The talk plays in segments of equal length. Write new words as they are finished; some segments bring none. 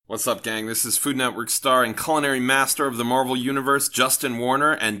What's up, gang? This is Food Network star and culinary master of the Marvel Universe, Justin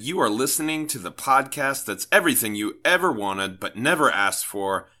Warner, and you are listening to the podcast that's everything you ever wanted but never asked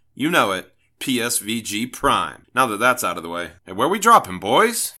for. You know it, PSVG Prime. Now that that's out of the way, hey, where we dropping,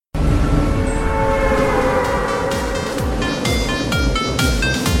 boys?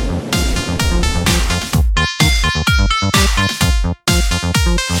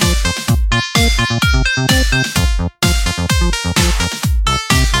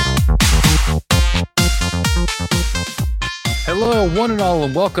 Hello, one and all,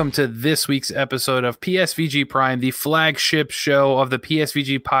 and welcome to this week's episode of PSVG Prime, the flagship show of the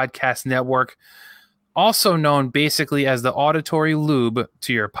PSVG Podcast Network, also known basically as the auditory lube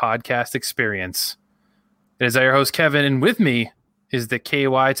to your podcast experience. It is your host, Kevin, and with me is the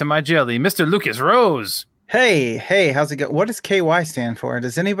KY to my jelly, Mr. Lucas Rose. Hey, how's it go? What does KY stand for?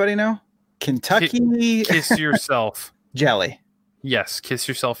 Does anybody know? Kentucky Kiss yourself. Jelly. Yes, kiss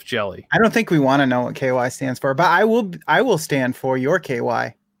yourself jelly. I don't think we want to know what KY stands for, but I will stand for your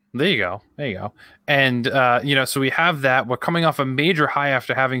KY. There you go. And, so we have that. We're coming off a major high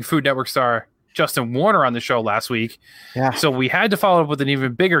after having Food Network star Justin Warner on the show last week. Yeah. So we had to follow up with an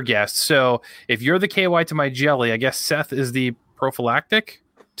even bigger guest. So if you're the KY to my jelly, I guess Seth is the prophylactic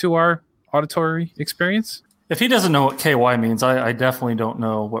to our auditory experience. If he doesn't know what KY means, I definitely don't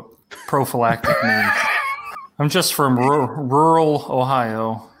know what prophylactic means. I'm just from rural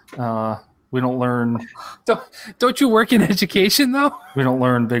Ohio. We don't learn. Don't you work in education though? We don't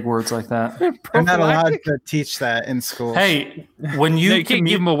learn big words like that. We're not allowed to teach that in school. Hey, when you can't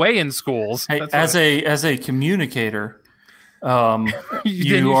give them away in schools. Hey, as a communicator, you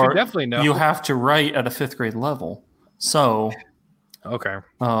definitely know. You have to write at a 5th grade level. So, okay.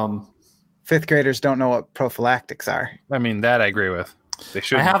 5th graders don't know what prophylactics are. I mean, that I agree with. They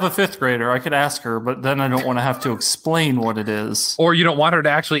should. I have a 5th grader. I could ask her, but then I don't want to have to explain what it is. Or you don't want her to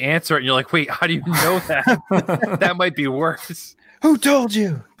actually answer it, and you're like, wait, how do you know that? That might be worse. Who told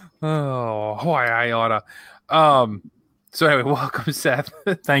you? Oh, why I oughta. So anyway, welcome, Seth.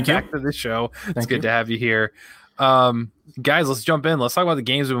 Thank you. Back to the show. It's good you. to have you here. Guys, let's jump in. Let's talk about the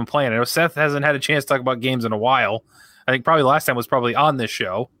games we've been playing. I know Seth hasn't had a chance to talk about games in a while. I think probably last time was probably on this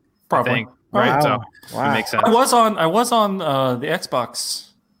show. Probably. I think. Right, Wow. so it makes sense. I was on the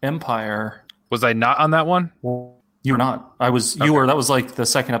Xbox Empire. Was I not on that one? You were not. I was. You were. That was like the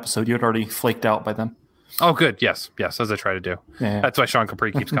second episode. You had already flaked out by then. Oh, good. Yes, as I try to do. Yeah. That's why Sean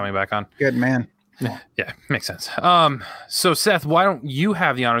Capri keeps coming back on. Good man. Yeah, makes sense. So Seth, why don't you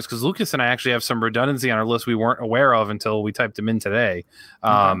have the honors? Because Lucas and I actually have some redundancy on our list we weren't aware of until we typed them in today.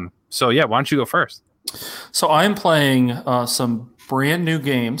 So yeah, why don't you go first? So I'm playing some brand new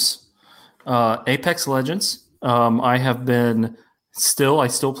games. Apex Legends. I have been I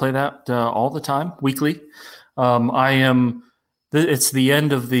still play that all the time, weekly. It's the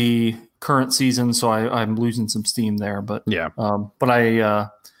end of the current season, so I'm losing some steam there. But yeah, but I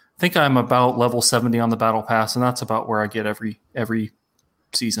think I'm about level 70 on the battle pass, and that's about where I get every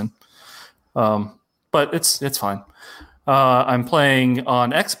season. But it's fine. I'm playing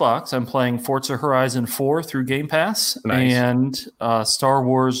on Xbox. I'm playing Forza Horizon 4 through Game Pass. Nice. And Star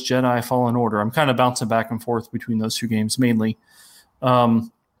Wars Jedi Fallen Order. I'm kind of bouncing back and forth between those two games mainly.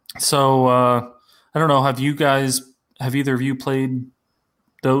 So I don't know. Have either of you played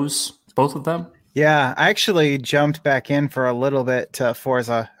both of them? Yeah, I actually jumped back in for a little bit to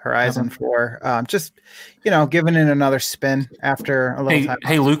Forza Horizon 4. Just, giving it another spin after a little time.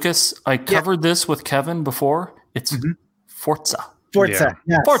 Hey, Lucas, I covered this with Kevin before. It's Forza. Forza.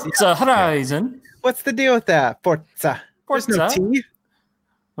 Yeah. Yes. Forza Horizon. What's the deal with that? Forza. There's no Forza. T.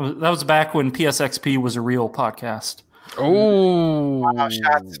 That was back when PSXP was a real podcast. Oh, Wow,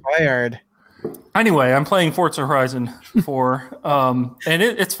 shots fired. Anyway, I'm playing Forza Horizon 4, and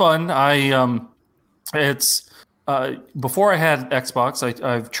it's fun. Before I had Xbox,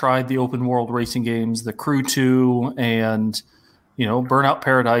 I've tried the open world racing games, the Crew 2, and Burnout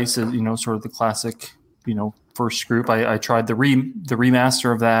Paradise is sort of the classic first group. I tried the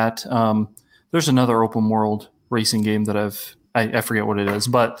remaster of that. There's another open world racing game that I forget what it is,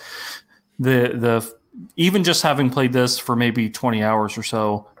 but the even just having played this for maybe 20 hours or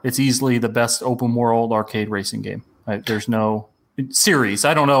so, it's easily the best open world arcade racing game. There's no series.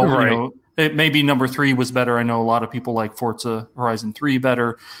 I don't know. Right. It maybe number 3 was better. I know a lot of people like Forza Horizon 3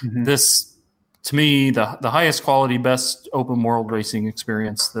 better. Mm-hmm. This, to me, the highest quality, best open world racing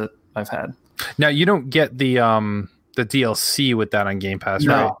experience that I've had. now you don't get the DLC with that on Game Pass,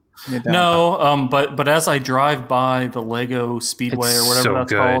 No. right? You don't. No, but as I drive by the Lego Speedway It's or whatever so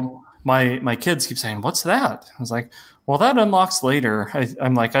that's good. called, my kids keep saying, "What's that?" I was like, Well, that unlocks later.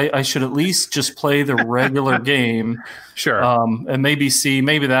 I'm like, I should at least just play the regular game. Sure. And maybe the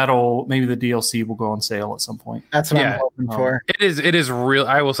DLC will go on sale at some point. That's what I'm hoping for. It is real.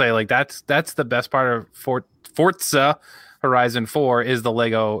 I will say, like, that's the best part of Forza Horizon 4 is the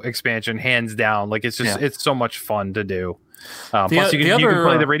Lego expansion, hands down. Like, it's just it's so much fun to do. Plus, you can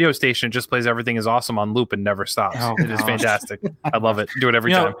play the radio station. It just plays Everything Is Awesome on loop and never stops. It is fantastic. I love it. Do it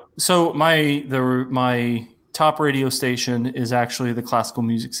every time. So my top radio station is actually the classical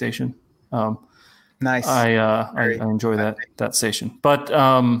music station. Nice. I enjoy that station, but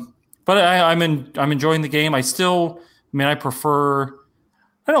I'm enjoying the game. I prefer.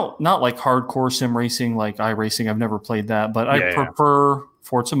 I don't not like hardcore sim racing like iRacing. I've never played that, but I prefer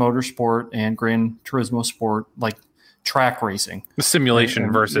Forza Motorsport and Gran Turismo Sport, like track racing, the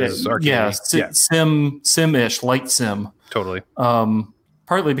simulation versus arcade. Sim-ish, light sim. Totally.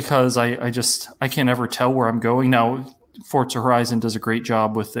 Partly because I can't ever tell where I'm going. Now, Forza Horizon does a great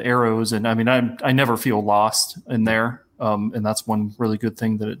job with the arrows, and I never feel lost in there, and that's one really good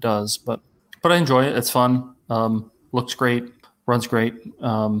thing that it does. But I enjoy it. It's fun. Looks great. Runs great.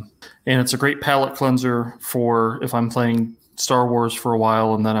 And it's a great palate cleanser for if I'm playing Star Wars for a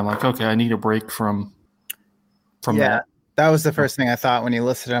while, and then I'm like, okay, I need a break from that. That was the first thing I thought when you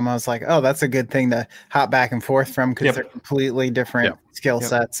listed them. I was like, oh, that's a good thing to hop back and forth from because they're completely different skill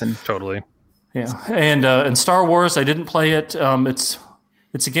sets. And totally. Yeah. And Star Wars, I didn't play it. It's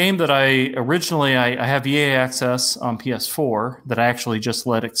a game that I have EA access on PS4 that I actually just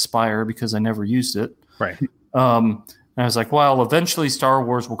let expire because I never used it. Right. And I was like, well, eventually Star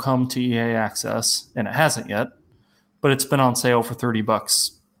Wars will come to EA access, and it hasn't yet, but it's been on sale for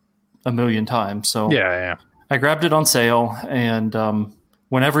 $30 a million times. So yeah. I grabbed it on sale, and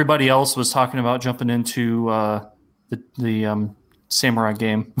when everybody else was talking about jumping into the samurai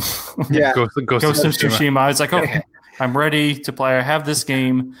game, Ghost of Tsushima, I was like, okay, I'm ready to play. I have this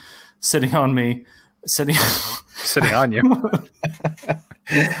game sitting on you.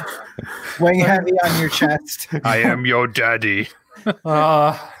 Weighing heavy on your chest. I am your daddy.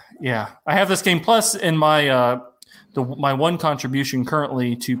 Yeah, I have this game. Plus, in my my one contribution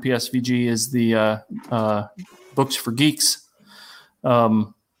currently to PSVG is the Books for Geeks.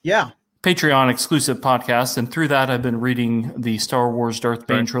 Patreon exclusive podcast, and through that I've been reading the Star Wars Darth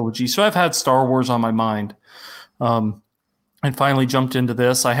Bane trilogy. So I've had Star Wars on my mind, and finally jumped into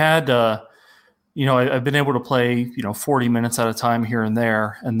this. I had I've been able to play 40 minutes at a time here and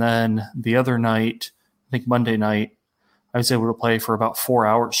there, and then the other night, I think Monday night, I was able to play for about 4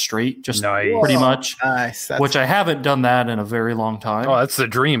 hours straight, just pretty much. Nice. Which I haven't done that in a very long time. Oh, that's the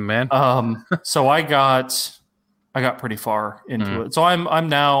dream, man. So I got pretty far into it. So I'm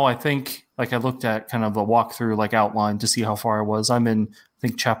now, I think, like I looked at kind of a walkthrough, like outline to see how far I was. I'm in, I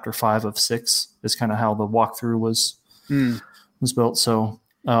think, chapter 5 of 6 is kind of how the walkthrough was built. So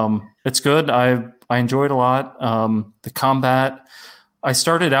it's good. I enjoyed a lot. The combat, I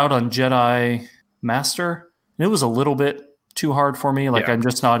started out on Jedi Master. It was a little bit too hard for me. Like I'm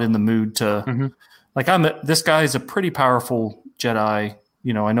just not in the mood to this guy is a pretty powerful Jedi.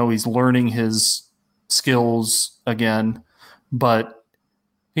 I know he's learning his skills again, but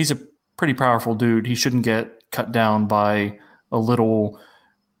he's a pretty powerful dude. He shouldn't get cut down by a little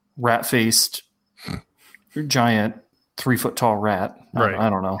rat-faced giant 3-foot tall rat. Right.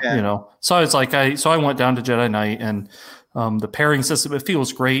 I don't know, So it's like I went down to Jedi Knight, and the pairing system, it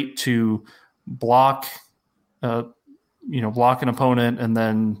feels great to block an opponent and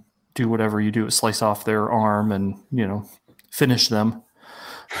then do whatever you do, slice off their arm and finish them.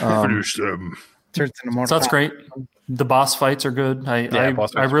 Finish them. So that's great. The boss fights are good.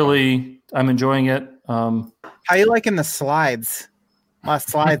 I'm enjoying it. How you liking the slides? Last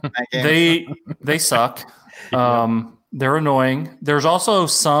slides in that game. They suck. They're annoying. There's also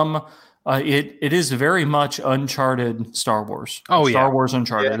some. It is very much Uncharted Star Wars. Star Wars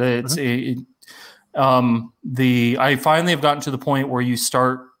Uncharted. Yeah. I finally have gotten to the point where you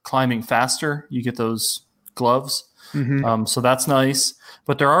start climbing faster. You get those gloves. So that's nice.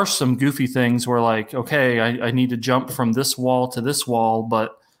 But there are some goofy things where, like, okay, I need to jump from this wall to this wall,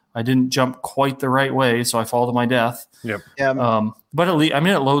 but I didn't jump quite the right way, so I fall to my death. Yep. Yeah. But at least,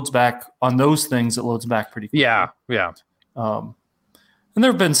 it loads back on those things. It loads back pretty quickly. Yeah. And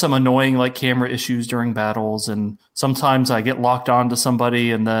there have been some annoying, like, camera issues during battles, and sometimes I get locked onto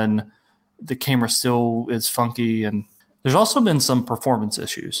somebody, and then the camera still is funky. And there's also been some performance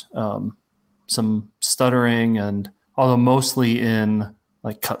issues, some stuttering, and although mostly in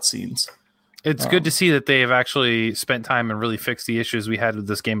like cutscenes. It's good to see that they have actually spent time and really fixed the issues we had with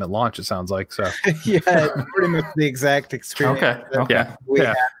this game at launch. It sounds like so. Yeah, pretty much the exact experience. Okay. We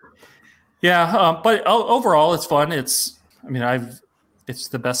had. Yeah, but overall, it's fun. It's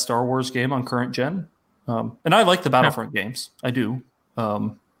the best Star Wars game on current gen, and I like the Battlefront games. I do,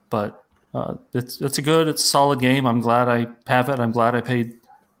 but it's a solid game. I'm glad I have it. I'm glad I paid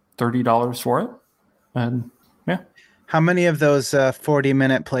 $30 for it, and yeah. How many of those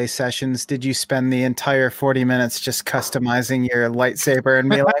 40-minute play sessions did you spend the entire 40 minutes just customizing your lightsaber and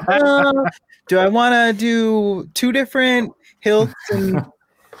be like, do I want to do 2 different hilts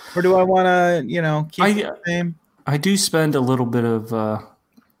or do I want to, keep it the same? I do spend a little bit of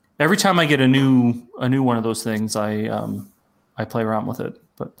every time I get a new one of those things, I play around with it.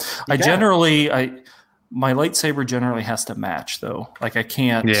 But my lightsaber generally has to match though. Like I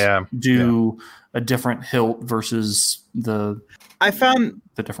can't do a different hilt versus the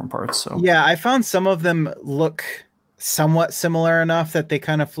different parts. So yeah, I found some of them look somewhat similar enough that they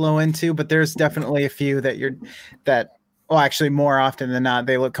kind of flow into, but there's definitely a few actually more often than not,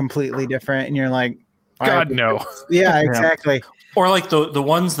 they look completely different and you're like, God, no. Yeah, exactly. Or like the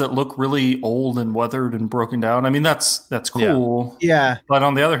ones that look really old and weathered and broken down. I mean, that's cool. Yeah. But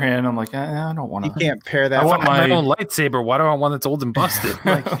on the other hand, I'm like, I don't want to. You can't pair that. I want my own lightsaber. Why do I want one that's old and busted?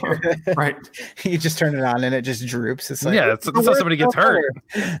 Like, right. You just turn it on and it just droops. It's like, that's how somebody gets hurt.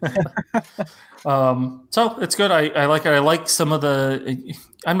 So it's good. I like it. I like some of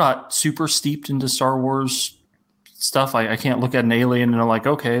I'm not super steeped into Star Wars stuff. I can't look at an alien and I'm like,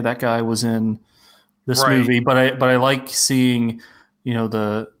 okay, that guy was in this movie, but I like seeing,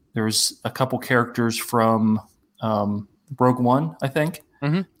 there's a couple characters from Rogue One, I think.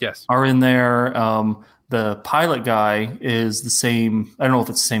 Mm-hmm. Yes, are in there. The pilot guy is the same. I don't know if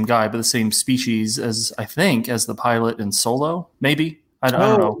it's the same guy, but the same species as the pilot in Solo. Maybe I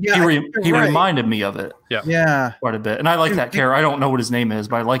don't know. Yeah, he reminded me of it. Yeah, quite a bit. And I like that character. I don't know what his name is,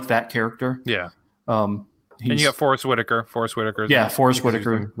 but I like that character. Yeah. And you got Forrest Whitaker. Forrest Whitaker. Yeah, Forrest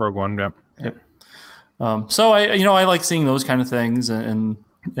Whitaker. Rogue One. Yep. So I like seeing those kind of things and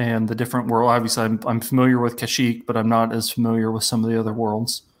the different world. Obviously, I'm familiar with Kashyyyk, but I'm not as familiar with some of the other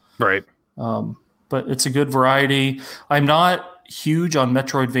worlds. Right. But it's a good variety. I'm not huge on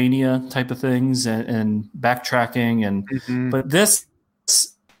Metroidvania type of things and backtracking but this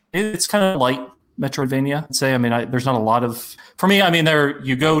it's kind of like Metroidvania. I'd say. I mean, there's not a lot of for me. I mean,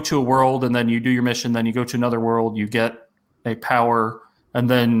 you go to a world and then you do your mission, then you go to another world, you get a power, and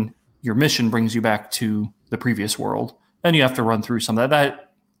then your mission brings you back to the previous world, and you have to run through some of that.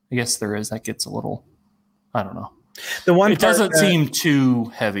 That I guess that gets a little, I don't know. It doesn't seem too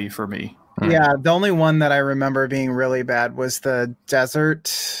heavy for me. Yeah, the only one that I remember being really bad was the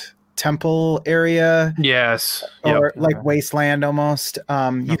desert temple area. Yes, or like wasteland almost.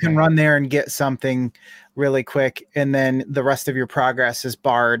 You can run there and get something really quick, and then the rest of your progress is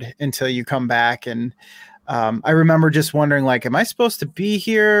barred until you come back and. I remember just wondering, like, am I supposed to be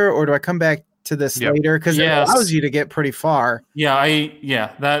here or do I come back to this later? Because it allows you to get pretty far.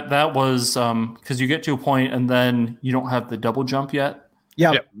 Yeah, that was because you get to a point and then you don't have the double jump yet.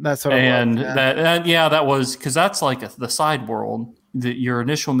 Yep. That's what and it was. that was because that's like the side world. Your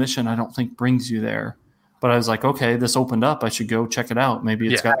initial mission, I don't think brings you there. But I was like, okay, this opened up. I should go check it out. Maybe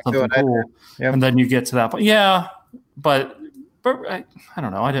it's got something cool. Yep. And then you get to that point. Yeah, but I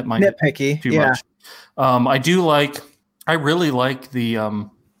don't know. I didn't mind nitpicky too much. I really like the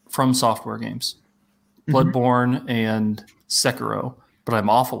From Software games, Bloodborne and Sekiro, but I'm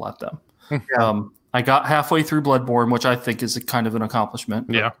awful at them. I got halfway through Bloodborne, which I think is a kind of an accomplishment.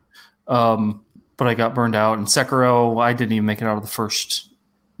 Yeah. But I got burned out. And Sekiro, I didn't even make it out of the first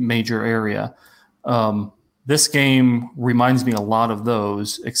major area. This game reminds me a lot of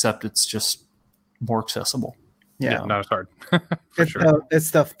those, except it's just more accessible. Yeah, not as hard. It's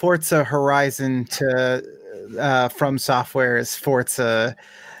the Forza Horizon to From Software's Forza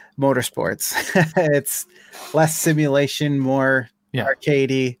Motorsports. It's less simulation, more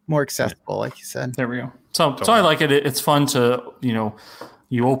arcadey, more accessible, like you said. There we go. So I like it. It's fun to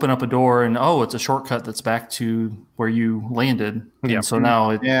you open up a door and it's a shortcut that's back to where you landed. And so now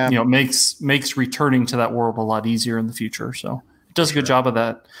it makes returning to that world a lot easier in the future. So it does a good job of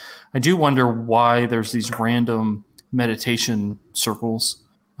that. I do wonder why there's these random meditation circles,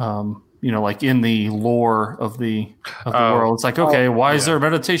 like in the lore of the world. It's like, okay, why is there a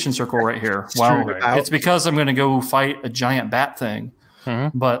meditation circle right here? It's because I'm going to go fight a giant bat thing.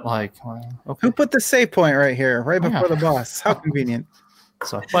 Mm-hmm. But okay. Who put the save point right here, right before the boss? How convenient.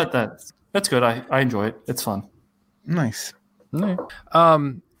 So, but that's good. I enjoy it. It's fun. Nice.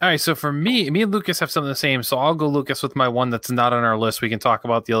 All right, so for me and Lucas have something the same. So I'll go, Lucas, with my one that's not on our list. We can talk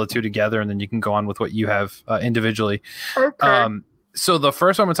about the other two together, and then you can go on with what you have individually. Okay. So the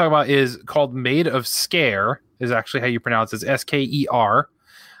first one I'm going to talk about is called Made of Scare, is actually how you pronounce it. It's Sker.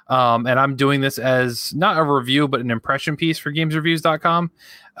 And I'm doing this as not a review, but an impression piece for GamesReviews.com.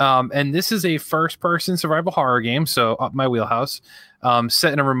 And this is a first-person survival horror game, so up my wheelhouse,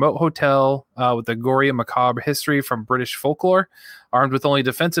 set in a remote hotel with a gory and macabre history from British folklore. Armed with only a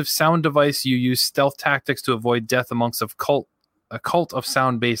defensive sound device, you use stealth tactics to avoid death amongst a cult of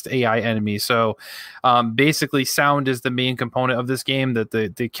sound-based AI enemies. So basically, sound is the main component of this game that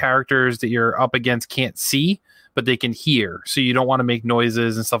the characters that you're up against can't see, but they can hear. So you don't want to make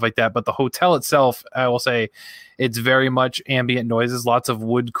noises and stuff like that. But the hotel itself, I will say, it's very much ambient noises, lots of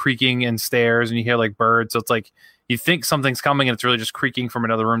wood creaking and stairs, and you hear like birds. So it's like you think something's coming, and it's really just creaking from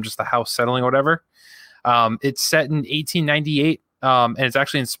another room, just the house settling or whatever. It's set in 1898, and it's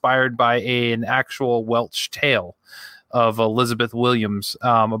actually inspired by an actual Welsh tale of Elizabeth Williams,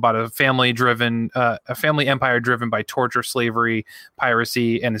 about a family empire driven by torture, slavery,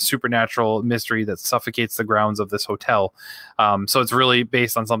 piracy, and a supernatural mystery that suffocates the grounds of this hotel. So it's really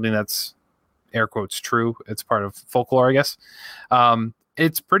based on something that's air quotes true. It's part of folklore, I guess.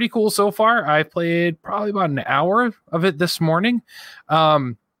 It's pretty cool so far. I played probably about an hour of it this morning.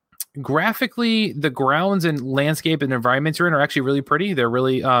 Graphically, the grounds and landscape and environments you're in are actually really pretty. They're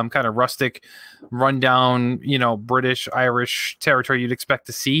really kind of rustic, rundown, British, Irish territory you'd expect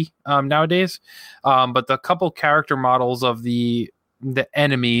to see nowadays. But the couple character models of the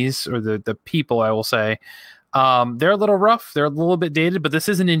enemies or the people, I will say, they're a little rough. They're a little bit dated, but this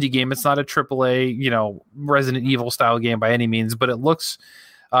is an indie game. It's not a AAA, Resident Evil style game by any means, but it looks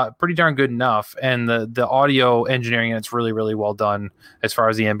pretty darn good enough. And the audio engineering, it's really, really well done as far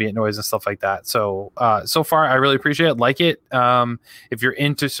as the ambient noise and stuff like that. So so far, I really appreciate it. Like it. If you're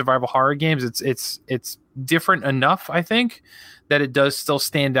into survival horror games, it's different enough, I think, that it does still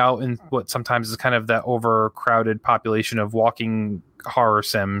stand out in what sometimes is kind of that overcrowded population of walking horror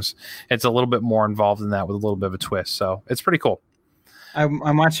sims. It's a little bit more involved in that with a little bit of a twist. So it's pretty cool.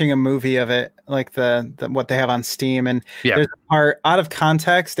 I'm watching a movie of it, like the what they have on Steam, and there's a part out of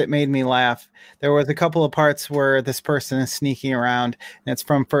context. It made me laugh. There was a couple of parts where this person is sneaking around, and it's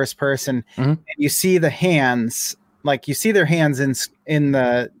from first person, and you see the hands, like you see their hands in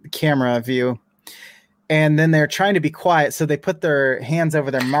the camera view, and then they're trying to be quiet, so they put their hands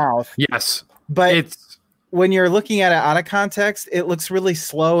over their mouth. Yes, but when you're looking at it out of context, it looks really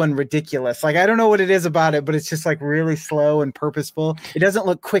slow and ridiculous. Like, I don't know what it is about it, but it's just like really slow and purposeful. It doesn't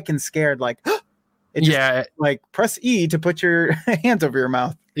look quick and scared. Like, it just like press E to put your hands over your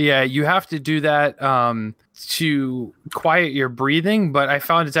mouth. Yeah, you have to do that to quiet your breathing. But I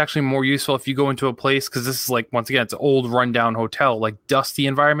found it's actually more useful if you go into a place, because this is like, once again, it's an old rundown hotel, like dusty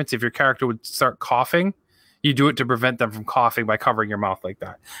environments. If your character would start coughing, you do it to prevent them from coughing by covering your mouth like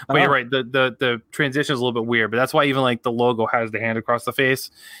that. But you're right. The transition is a little bit weird, but that's why even like the logo has the hand across the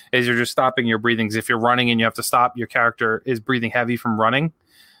face, is you're just stopping your breathing. If you're running and you have to stop, your character is breathing heavy from running.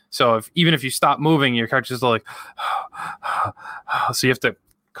 So even if you stop moving, your character's just like, so you have to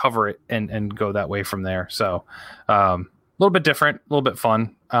cover it and go that way from there. So a little bit different, a little bit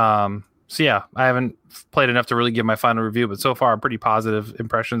fun. So yeah, I haven't played enough to really give my final review, but so far pretty positive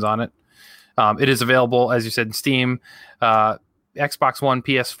impressions on it. It is available, as you said, in Steam, Xbox One,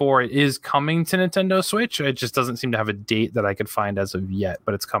 PS4. It is coming to Nintendo Switch. It just doesn't seem to have a date that I could find as of yet,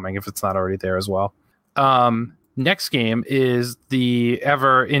 but it's coming if it's not already there as well. Next game is the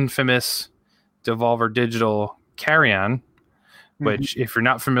ever infamous Devolver Digital Carrion, which, if you're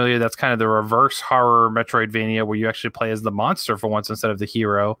not familiar, that's kind of the reverse horror Metroidvania where you actually play as the monster for once instead of the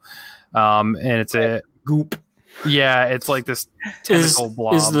hero. And it's a goop. Yeah, it's like this tentacle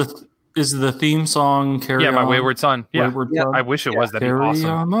blob. Is the theme song Carry On? My Wayward Son. Yeah, Son? I wish it was. That'd be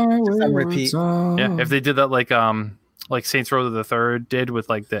awesome. On repeat. Yeah, if they did that like Saints Row the Third did with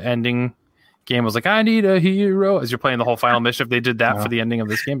like the ending game was like, I need a hero, as you're playing the whole final mission. If they did that for the ending of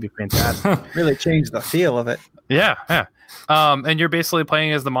this game, it'd be fantastic. Really changed the feel of it. Yeah. And you're basically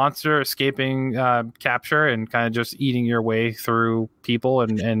playing as the monster, escaping capture and kind of just eating your way through people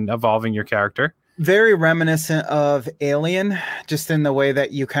and evolving your character. Very reminiscent of Alien, just in the way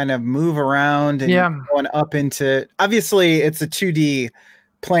that you kind of move around and going up into. Obviously, it's a 2D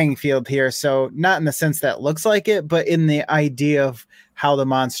playing field here, so not in the sense that it looks like it, but in the idea of how the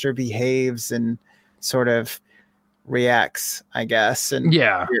monster behaves and sort of reacts, I guess, and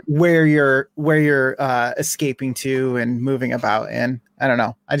where you're escaping to and moving about in. I don't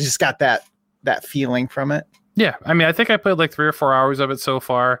know. I just got that feeling from it. Yeah, I mean, I think I played like 3 or 4 hours of it so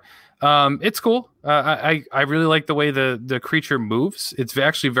far. It's cool. I really like the way the creature moves. It's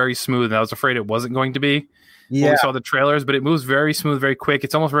actually very smooth, and I was afraid it wasn't going to be when we saw the trailers, but it moves very smooth, very quick.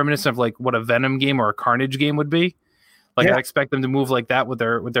 It's almost reminiscent of like what a Venom game or a Carnage game would be. Like I'd expect them to move like that with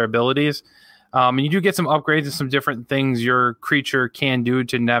their abilities. And you do get some upgrades and some different things your creature can do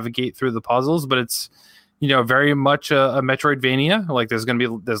to navigate through the puzzles, but it's, very much a Metroidvania. Like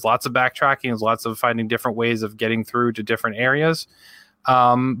there's lots of backtracking, there's lots of finding different ways of getting through to different areas.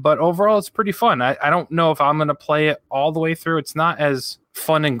 But overall, it's pretty fun. I don't know if I'm going to play it all the way through. It's not as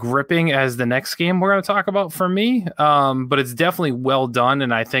fun and gripping as the next game we're going to talk about for me. But it's definitely well done,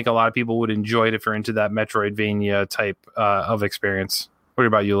 and I think a lot of people would enjoy it if you're into that Metroidvania type of experience. What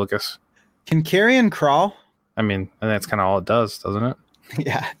about you, Lucas? Can Carrion crawl? I mean, and that's kind of all it does, doesn't it?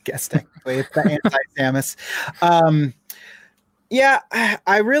 Yeah, I guess technically it's the anti-Samus. Yeah,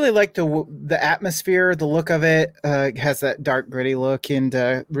 I really like the atmosphere, the look of it. It has that dark, gritty look, and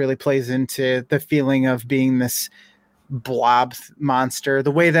really plays into the feeling of being this blob monster.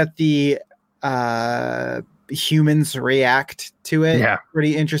 The way that the humans react to it,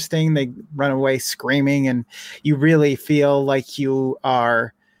 pretty interesting. They run away screaming, and you really feel like you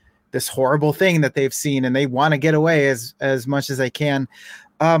are this horrible thing that they've seen, and they want to get away as much as they can.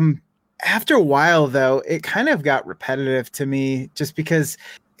 After a while, though, it kind of got repetitive to me, just because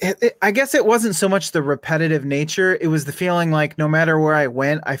I guess it wasn't so much the repetitive nature. It was the feeling like no matter where I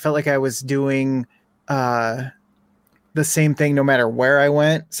went, I felt like I was doing the same thing no matter where I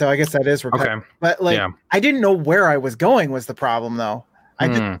went. So I guess that is repetitive. Okay. But I didn't know where I was going was the problem, though. I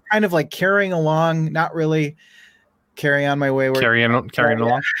just kind of like carrying along, not really carry on my way. Carrying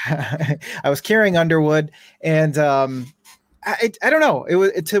along. I was carrying Underwood, and I don't know. It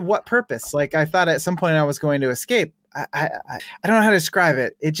was to what purpose? Like I thought at some point I was going to escape. I don't know how to describe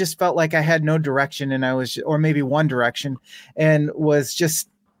it. It just felt like I had no direction, and or maybe one direction, and was just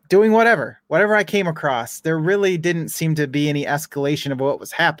doing whatever I came across. There really didn't seem to be any escalation of what was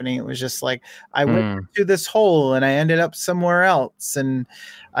happening. It was just like I went through this hole and I ended up somewhere else, and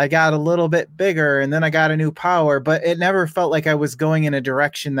I got a little bit bigger, and then I got a new power, but it never felt like I was going in a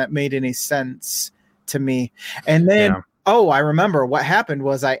direction that made any sense to me. And then I remember what happened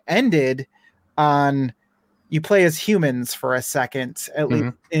was I ended on you play as humans for a second, at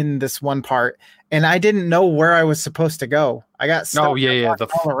least in this one part, and I didn't know where I was supposed to go. I got stuck all around. The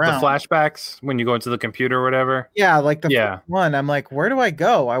flashbacks when you go into the computer or whatever. Yeah, like the first one. I'm like, where do I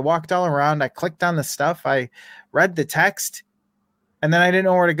go? I walked all around. I clicked on the stuff. I read the text, and then I didn't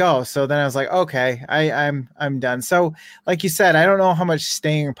know where to go. So then I was like, okay, I'm done. So like you said, I don't know how much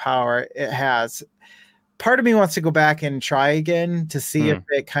staying power it has. Part of me wants to go back and try again to see if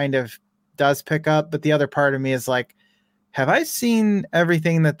it kind of does pick up, but the other part of me is like, have I seen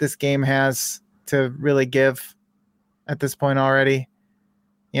everything that this game has to really give at this point already?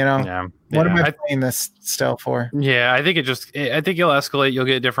 What am I playing this still for? Yeah, I think I think you'll escalate. You'll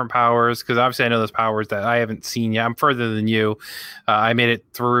get different powers, because obviously I know those powers that I haven't seen yet. I'm further than you. I made it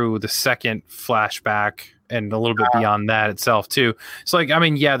through the second flashback and a little bit beyond that itself too. So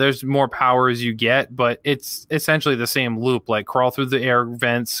there's more powers you get, but it's essentially the same loop. Like crawl through the air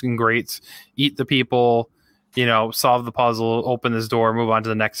vents and grates, eat the people, solve the puzzle, open this door, move on to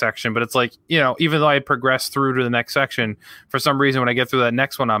the next section. But it's like, even though I progress through to the next section, for some reason when I get through that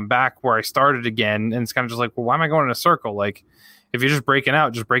next one, I'm back where I started again, and it's kind of just like, well, why am I going in a circle? Like, if you're just breaking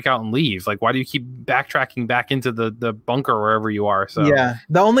out, just break out and leave. Like, why do you keep backtracking back into the bunker wherever you are? So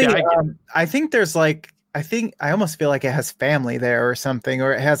the only I think there's I almost feel like it has family there or something,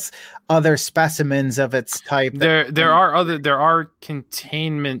 or it has other specimens of its type. There are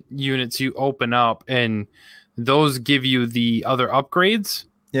containment units you open up, and those give you the other upgrades.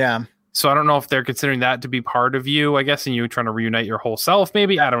 Yeah. So I don't know if they're considering that to be part of you, I guess, and you trying to reunite your whole self,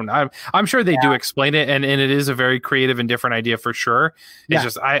 maybe. I don't know. I'm sure they do explain it, and it is a very creative and different idea for sure. It's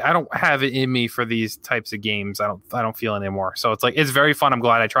just I don't have it in me for these types of games. I don't feel anymore. So it's like, it's very fun. I'm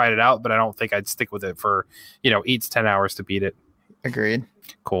glad I tried it out, but I don't think I'd stick with it for 8 to 10 hours to beat it. Agreed.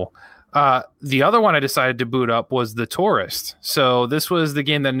 Cool. The other one I decided to boot up was The Tourist. So this was the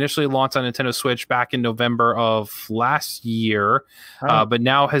game that initially launched on Nintendo Switch back in November of last year, but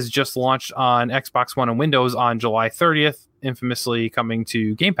now has just launched on Xbox One and Windows on July 30th, infamously coming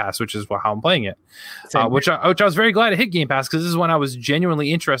to Game Pass, which is how I'm playing it. Which I was very glad it hit Game Pass, because this is when I was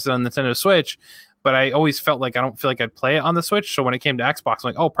genuinely interested on Nintendo Switch. But I always felt like I don't feel like I'd play it on the Switch. So when it came to Xbox,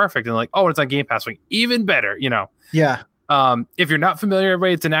 I'm like, oh, perfect. And it's on Game Pass, like even better, Yeah. If you're not familiar,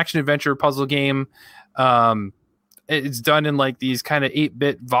 everybody, it's an action-adventure puzzle game. It's done in like these kind of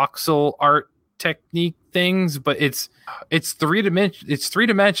 8-bit voxel art technique things, but it's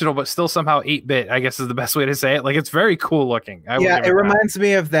three-dimensional, but still somehow 8-bit, I guess is the best way to say it. Like, it's very cool looking. It reminds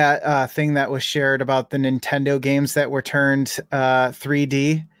me of that thing that was shared about the Nintendo games that were turned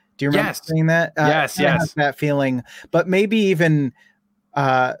 3D. Do you remember seeing that? Yes. That feeling, but maybe even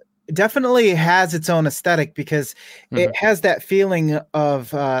definitely has its own aesthetic because it has that feeling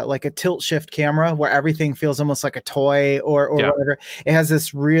of like a tilt shift camera where everything feels almost like a toy or whatever. It has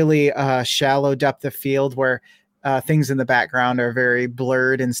this really shallow depth of field where things in the background are very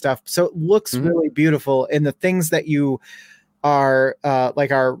blurred and stuff. So it looks really beautiful. And the things that you are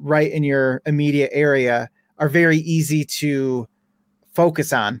right in your immediate area are very easy to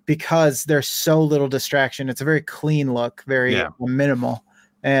focus on because there's so little distraction. It's a very clean look, very minimal.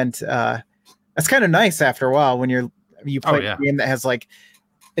 And that's kind of nice after a while when you play a game that has like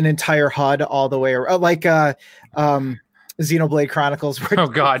an entire HUD all the way around, like Xenoblade Chronicles, where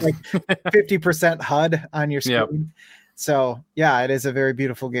like 50% HUD on your screen. Yep. So yeah, it is a very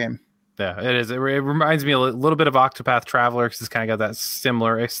beautiful game. Yeah, it is. It reminds me a little bit of Octopath Traveler because it's kind of got that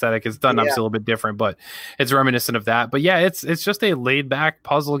similar aesthetic. It's done obviously a little bit different, but it's reminiscent of that. But yeah, it's just a laid back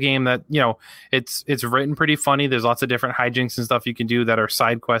puzzle game that, you know, it's written pretty funny. There's lots of different hijinks and stuff you can do that are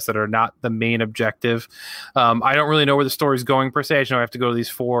side quests that are not the main objective. I don't really know where the story's going per se. I just know I have to go to these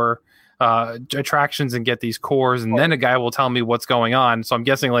 4 attractions and get these cores, and then a guy will tell me what's going on. So I'm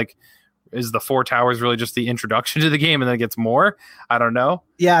guessing like, is the 4 towers really just the introduction to the game and then it gets more? I don't know.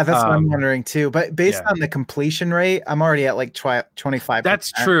 Yeah, that's what I'm wondering too. But based on the completion rate, I'm already at like 25%.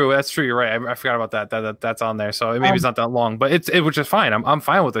 That's true. You're right. I forgot about that. That's on there. So maybe it's not that long, but it which is fine. I'm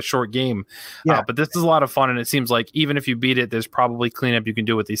fine with a short game. Yeah. But this is a lot of fun, and it seems like even if you beat it, there's probably cleanup you can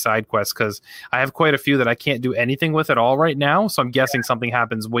do with these side quests, because I have quite a few that I can't do anything with at all right now. So I'm guessing something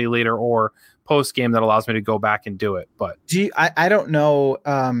happens way later or post game that allows me to go back and do it. But I don't know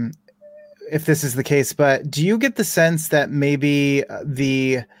if this is the case, but do you get the sense that maybe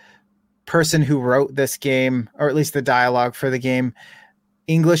the person who wrote this game, or at least the dialogue for the game,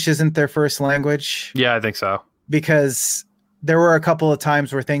 English isn't their first language? Yeah, I think so. Because there were a couple of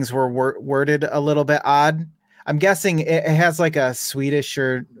times where things were worded a little bit odd. I'm guessing it has like a Swedish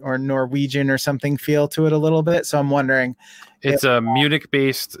or Norwegian or something feel to it a little bit. So I'm wondering. It's a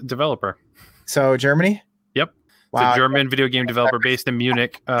Munich-based developer. So Germany? Yep. Wow. It's a German video game developer based in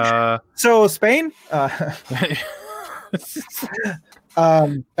Munich. So Spain? Okay,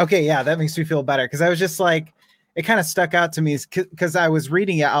 yeah, that makes me feel better, because I was just like, it kind of stuck out to me because I was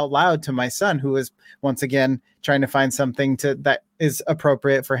reading it out loud to my son, who was once again trying to find something that is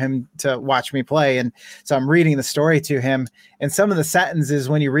appropriate for him to watch me play. And so I'm reading the story to him, and some of the sentences,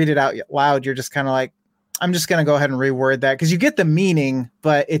 when you read it out loud, you're just kind of like, I'm just going to go ahead and reword that, because you get the meaning,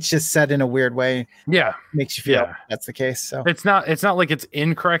 but it's just said in a weird way. Yeah. Makes you feel that's the case. So it's not like it's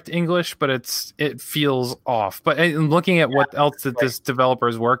incorrect English, but it feels off. But looking at what else that this developer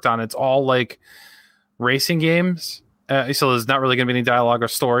has worked on, it's all like racing games. So there's not really going to be any dialogue or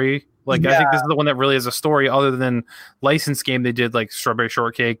story. Like, I think this is the one that really has a story other than licensed game. They did like Strawberry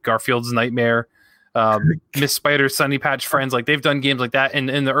Shortcake, Garfield's Nightmare, Miss Spider's Sunny Patch Friends. Like, they've done games like that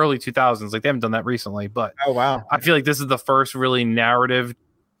in the early 2000s. Like, they haven't done that recently, but oh wow, I feel like this is the first really narrative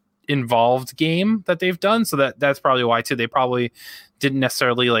involved game that they've done. So that's probably why too. They probably didn't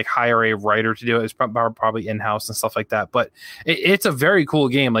necessarily like hire a writer to do it. It's probably in-house and stuff like that. But it's a very cool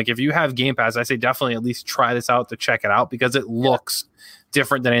game. Like, if you have Game Pass, I say definitely at least try this out to check it out, because it looks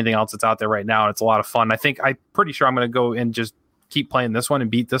different than anything else that's out there right now. And it's a lot of fun. I'm pretty sure I'm going to go and just keep playing this one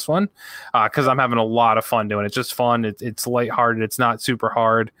and beat this one, because I'm having a lot of fun doing it. It's just fun. It's lighthearted. It's not super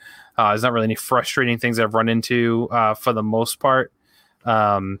hard. There's not really any frustrating things I've run into for the most part.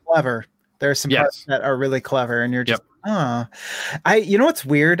 Clever. There's some parts that are really clever, and you're just you know what's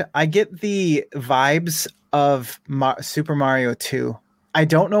weird? I get the vibes of Super Mario 2. I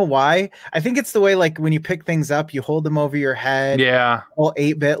don't know why. I think it's the way, like, when you pick things up, you hold them over your head. Yeah. All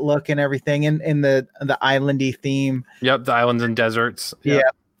 8-bit look and everything, and in the islandy theme. Yep, the islands and deserts. Yep. Yeah.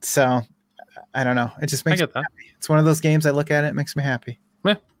 So I don't know. It just makes me happy. It's one of those games I look at it makes me happy.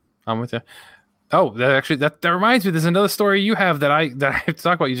 Yeah, I'm with you. Oh, that reminds me. There's another story you have that I have to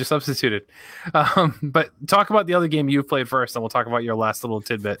talk about. You just substituted, but talk about the other game you've played first, and we'll talk about your last little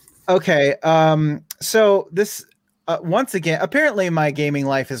tidbit. Okay. So this once again, apparently my gaming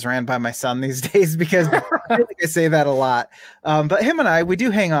life is ran by my son these days, because I feel like I say that a lot. But him and I, we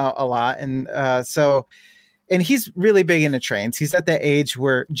do hang out a lot, and and he's really big into trains. He's at that age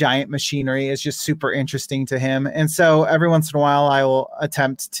where giant machinery is just super interesting to him. And so every once in a while, I will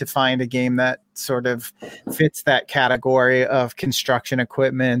attempt to find a game that sort of fits that category of construction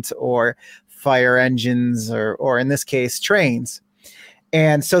equipment or fire engines, or in this case, trains.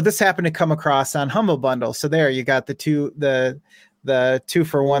 And so this happened to come across on Humble Bundle. So there you got the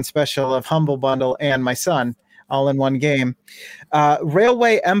 2-for-1 special of Humble Bundle and my son all in one game.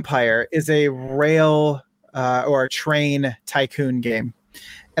 Railway Empire is a rail or a train tycoon game.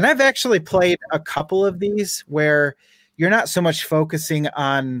 And I've actually played a couple of these where you're not so much focusing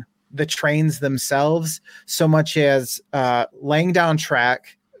on the trains themselves so much as laying down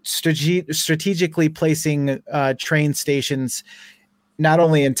track, strategically placing train stations not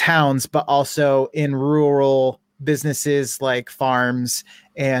only in towns but also in rural businesses like farms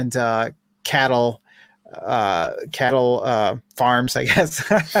and cattle farms, I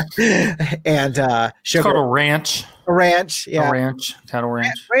guess, and It's called a ranch. A ranch, yeah. A ranch, cattle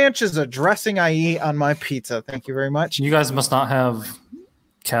ranch. Ranch is a dressing I eat on my pizza. Thank you very much. You guys must not have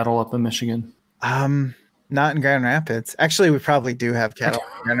cattle up in Michigan. Not in Grand Rapids. Actually, we probably do have cattle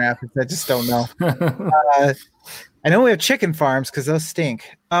in Grand Rapids. I just don't know. I know we have chicken farms because those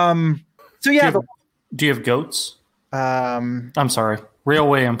stink. So yeah. Do you have goats? I'm sorry.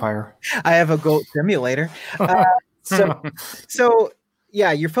 Railway Empire. I have a goat simulator. So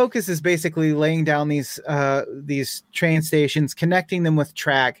yeah, your focus is basically laying down these train stations, connecting them with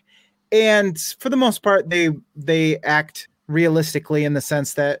track, and for the most part, they act realistically in the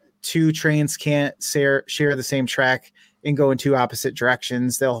sense that two trains can't share the same track and go in two opposite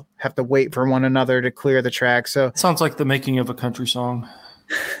directions. They'll have to wait for one another to clear the track. So sounds like the making of a country song.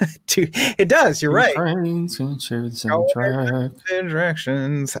 It does. You're right. Trains can share the same track.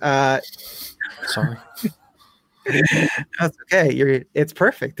 Directions. Sorry. That's okay. It's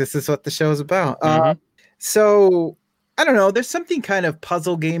perfect. This is what the show is about. So I don't know. There's something kind of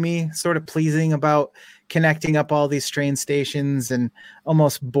puzzle gamey, sort of pleasing about connecting up all these train stations and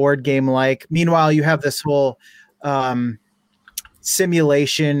almost board game like. Meanwhile, you have this whole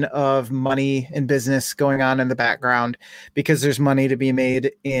simulation of money and business going on in the background because there's money to be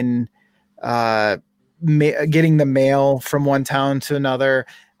made in getting the mail from one town to another,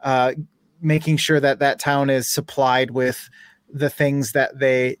 making sure that town is supplied with the things that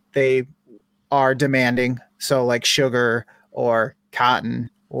they are demanding. So like sugar or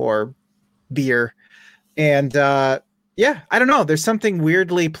cotton or beer. And yeah, I don't know. There's something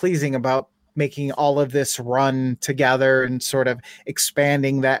weirdly pleasing about making all of this run together and sort of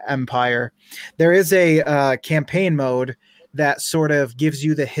expanding that empire. There is a campaign mode that sort of gives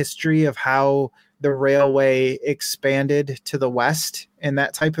you the history of how the railway expanded to the west and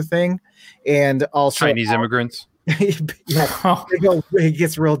that type of thing. And also Chinese immigrants. Yeah, it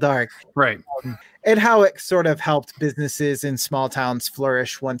gets real dark. Right. And how it sort of helped businesses in small towns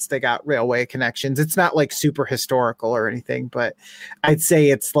flourish once they got railway connections. It's not like super historical or anything, but I'd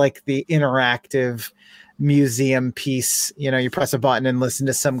say it's like the interactive museum piece. You know, you press a button and listen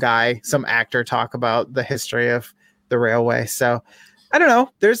to some actor talk about the history of the railway. So I don't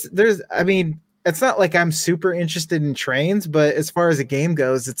know. I mean, it's not like I'm super interested in trains, but as far as a game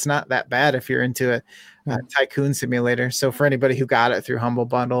goes, it's not that bad if you're into a tycoon simulator. So for anybody who got it through Humble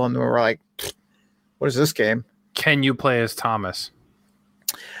Bundle and we're like, what is this game? Can you play as Thomas?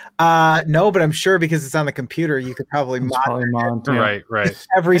 No, but I'm sure because it's on the computer, you could probably mod. Yeah. Right.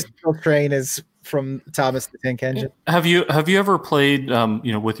 Every single train is from Thomas the Tank Engine. Have you ever played,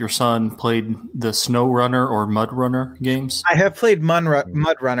 with your son, played the Snow Runner or Mud Runner games? I have played Mud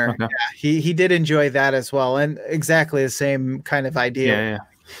Runner. Okay. Yeah, he did enjoy that as well, and exactly the same kind of idea. Yeah.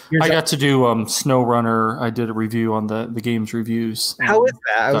 I got to do Snow Runner. I did a review on the game's reviews. How is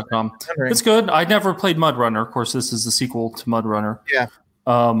that? It's good. I never played Mud Runner. Of course, this is the sequel to Mud Runner. Yeah.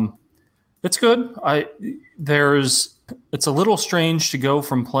 It's good. It's a little strange to go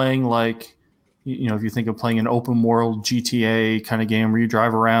from playing like, if you think of playing an open world GTA kind of game where you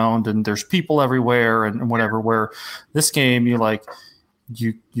drive around and there's people everywhere and whatever, where this game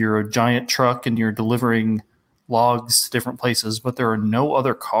you're a giant truck and you're delivering logs to different places, but there are no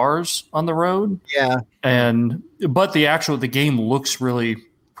other cars on the road. Yeah. But the game looks really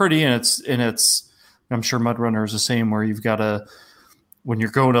pretty, and it's I'm sure Mud Runner is the same, where you've got when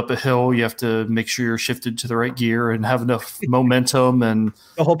you're going up a hill, you have to make sure you're shifted to the right gear and have enough momentum, and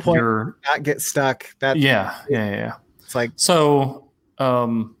the whole point not get stuck. Yeah. It's like so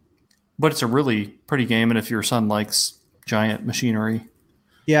but it's a really pretty game, and if your son likes giant machinery.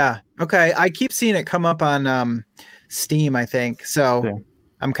 Yeah. Okay. I keep seeing it come up on Steam, I think. So yeah.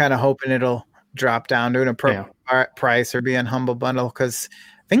 I'm kind of hoping it'll drop down to an appropriate price or be on Humble Bundle, because I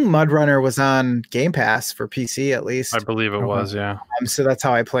think Mud Runner was on Game Pass for PC at least. I believe it was, yeah. So that's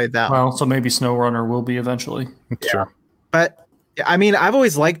how I played that. Well, so maybe Snow Runner will be eventually. Sure. But I mean, I've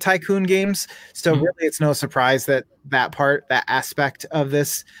always liked tycoon games, so really it's no surprise that aspect of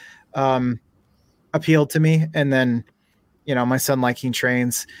this appealed to me. And then my son liking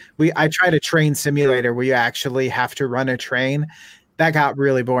trains. I tried a train simulator where you actually have to run a train. That got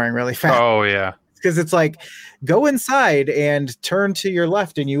really boring really fast. Oh yeah. because it's like, go inside and turn to your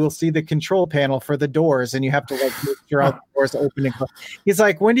left and you will see the control panel for the doors, and you have to like make sure all the doors open and close. He's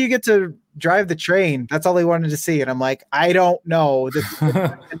like, when do you get to drive the train? That's all he wanted to see. And I'm like, I don't know. This is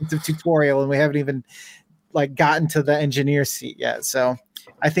the tutorial and we haven't even like gotten to the engineer seat yet. So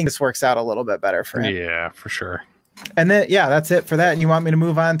I think this works out a little bit better for him. Yeah, for sure. And then, yeah, that's it for that. And you want me to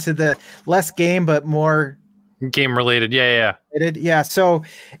move on to the less game, but more game related. Yeah. Yeah. So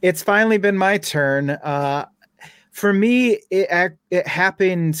it's finally been my turn. For me, it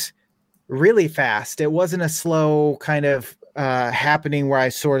happened really fast. It wasn't a slow kind of happening where I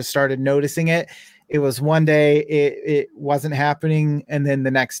sort of started noticing it. It was one day it wasn't happening. And then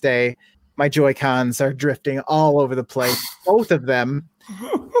the next day, my Joy-Cons are drifting all over the place, both of them.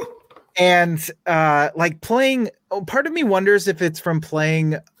 And like playing, part of me wonders if it's from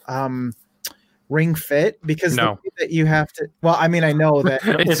playing Ring Fit, because the way that you have to. Well, I mean, I know that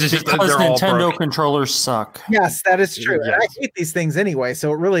it's just because Nintendo controllers suck. Yes, that is true. Yes. I hate these things anyway,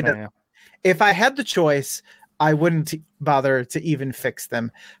 so it really doesn't. Yeah. If I had the choice, I wouldn't bother to even fix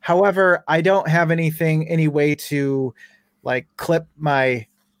them. However, I don't have any way to like clip my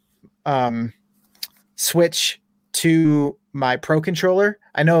Switch to my Pro controller.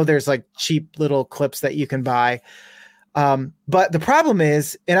 I know there's like cheap little clips that you can buy. But the problem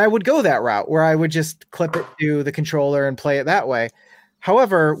is, and I would go that route where I would just clip it to the controller and play it that way.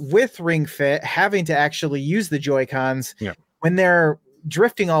 However, with Ring Fit, having to actually use the Joy-Cons, when they're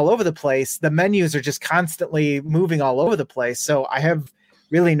drifting all over the place, the menus are just constantly moving all over the place. So I have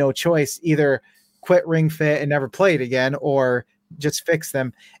really no choice, either quit Ring Fit and never play it again, or just fix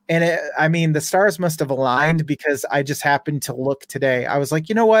them. And I mean, the stars must have aligned, because I just happened to look today. I was like,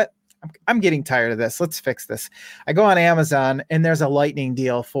 you know what? I'm getting tired of this. Let's fix this. I go on Amazon and there's a lightning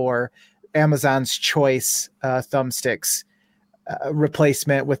deal for Amazon's Choice thumbsticks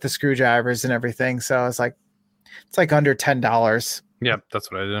replacement with the screwdrivers and everything. So I was like, it's like under $10. Yep,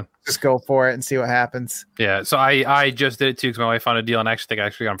 that's what I did. Just go for it and see what happens. Yeah, so I just did it too, because my wife found a deal, and I actually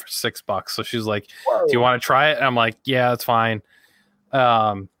got them for $6. So she's like, "Whoa. Do you want to try it?" And I'm like, "Yeah, that's fine."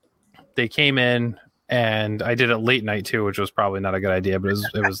 They came in, and I did it late night too, which was probably not a good idea, but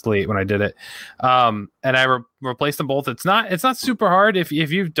it was late when I did it. And I replaced them both. It's not super hard if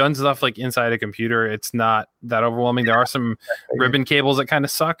you've done stuff like inside a computer. It's not that overwhelming. There are some ribbon cables that kind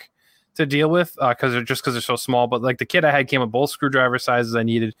of suck to deal with because they're so small. But like the kit I had came with both screwdriver sizes. I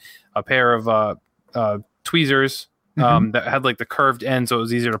needed a pair of tweezers that had like the curved end, so it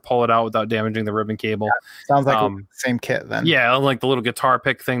was easier to pull it out without damaging the ribbon cable. Yeah, sounds like the same kit then. Yeah, like the little guitar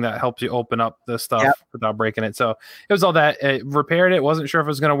pick thing that helps you open up the stuff without breaking it. So it was all that. It repaired it. Wasn't sure if it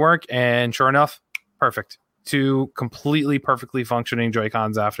was going to work, and sure enough, perfect. 2 completely perfectly functioning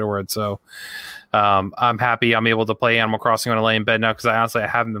Joy-Cons afterwards. So I'm happy I'm able to play Animal Crossing when I lay in bed now, because I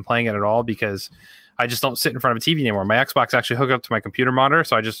haven't been playing it at all, because I just don't sit in front of a TV anymore. My Xbox actually hooked up to my computer monitor,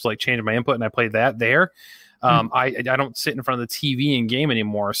 so I just like changed my input and I played that there. I don't sit in front of the TV and game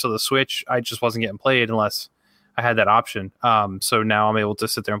anymore, so the Switch I just wasn't getting played unless I had that option. So now I'm able to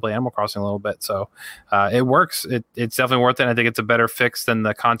sit there and play Animal Crossing a little bit. So it works. It's definitely worth it. And I think it's a better fix than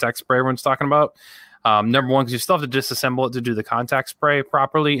the contact spray everyone's talking about. Number one, because you still have to disassemble it to do the contact spray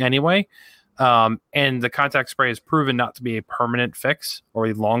properly anyway. And the contact spray is proven not to be a permanent fix or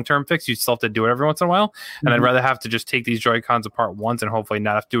a long-term fix. You still have to do it every once in a while. And I'd rather have to just take these Joy-Cons apart once and hopefully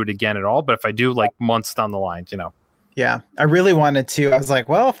not have to do it again at all. But if I do, like months down the line, Yeah, I really wanted to. I was like,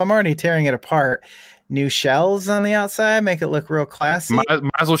 well, if I'm already tearing it apart, new shells on the outside, make it look real classy. Might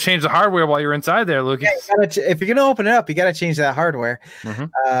as well change the hardware while you're inside there, Lucas. Yeah, if you're going to open it up, you got to change that hardware.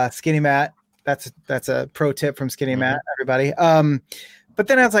 Skinny Matt. That's a pro tip from Skinny Matt, everybody. But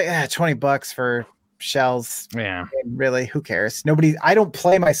then I was like, $20 for shells. Yeah. And really, who cares? I don't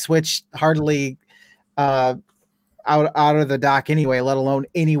play my Switch hardly out of the dock anyway, let alone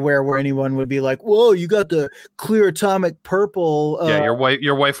anywhere where anyone would be like, whoa, you got the clear atomic purple. Yeah,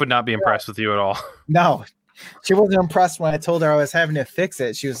 your wife would not be impressed with you at all. No, she wasn't impressed when I told her I was having to fix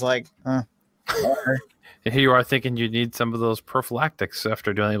it. She was like, Here you are thinking you need some of those prophylactics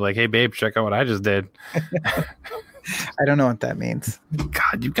after doing it. Like, hey, babe, check out what I just did. I don't know what that means.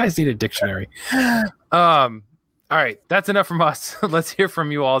 God, you guys need a dictionary. All right, that's enough from us. Let's hear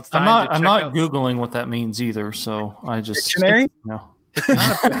from you all. It's time I'm not Googling what that means either, so I just dictionary. No.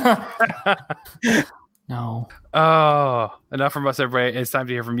 No. Oh, enough from us, everybody. It's time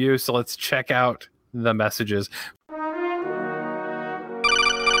to hear from you. So let's check out the messages.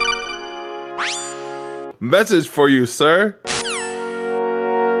 Message for you, sir.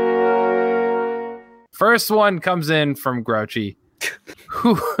 First one comes in from Grouchy.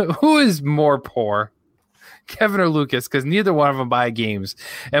 Who is more poor? Kevin or Lucas, because neither one of them buy games.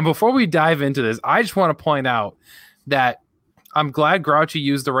 And before we dive into this, I just want to point out that I'm glad Grouchy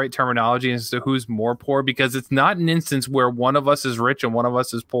used the right terminology as to who's more poor, because it's not an instance where one of us is rich and one of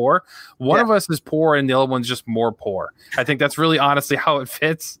us is poor. One of us is poor and the other one's just more poor. I think that's really honestly how it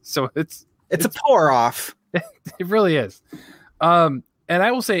fits. So it's a pour off. It really is. And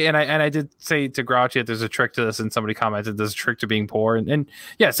I will say, and I did say to Grouchy that there's a trick to this, and somebody commented there's a trick to being poor. And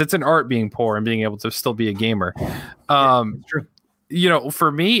yes, it's an art being poor and being able to still be a gamer. It's true. You know,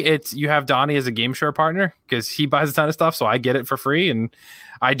 for me, it's you have Donnie as a game share partner because he buys a ton of stuff, so I get it for free, and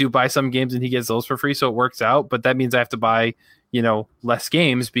I do buy some games and he gets those for free, so it works out. But that means I have to buy, you know, less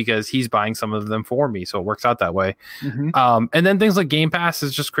games because he's buying some of them for me, so it works out that way. Mm-hmm. And then things like Game Pass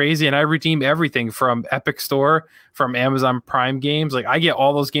is just crazy, and I redeem everything from Epic Store, from Amazon Prime games. Like I get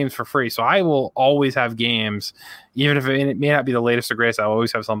all those games for free, so I will always have games, even if it may not be the latest or greatest. I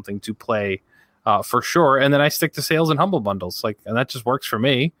always have something to play. For sure. And then I stick to sales and humble bundles, like, and that just works for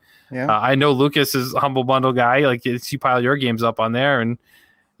me. Yeah. I know Lucas is a humble bundle guy. Like you pile your games up on there, and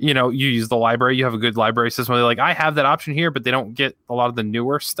you know, you use the library. You have a good library system. Where they're like, I have that option here, but they don't get a lot of the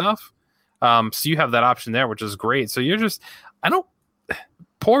newer stuff. So you have that option there, which is great. So you're just,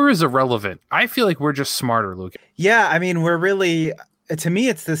 poor is irrelevant. I feel like we're just smarter, Lucas. Yeah. I mean, we're really, to me,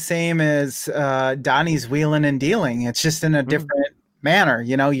 it's the same as Donnie's wheeling and dealing. It's just in a different manner.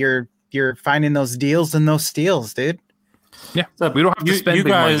 You know, you're finding those deals and those steals, dude. Yeah, we don't have to spend big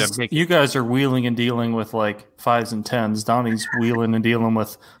money. You guys are wheeling and dealing with like 5s and 10s. Donnie's wheeling and dealing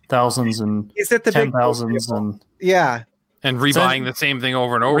with thousands and He's at the 10,000s and rebuying the same thing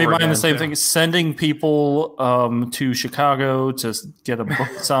over and over. Rebuying the same thing, sending people to Chicago to get a book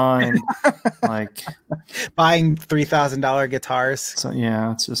signed, like buying $3,000 guitars. So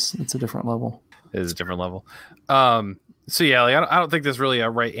yeah, it's a different level. It is a different level. So yeah, like, I don't think there's really a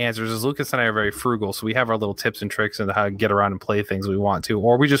right answer. As Lucas and I are very frugal, so we have our little tips and tricks on how to get around and play things we want to,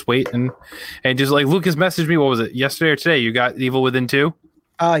 or we just wait and just like Lucas messaged me. What was it, yesterday or today? You got Evil Within 2?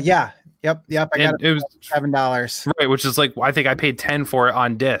 Yeah. Yep. I got it was $7. Right, which is like I think I paid 10 for it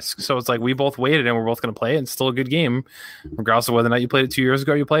on disc. So it's like we both waited and we're both going to play it. It's still a good game, regardless of whether or not you played it 2 years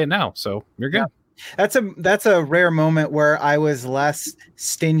ago. You play it now, so you're good. Yeah. That's a rare moment where I was less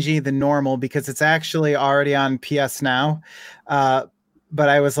stingy than normal because it's actually already on PS Now. But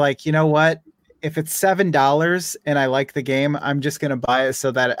I was like, you know what? If it's $7 and I like the game, I'm just going to buy it so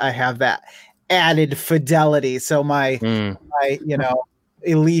that I have that added fidelity. So my you know,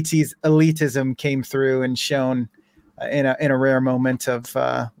 elitism came through and shown in a rare moment of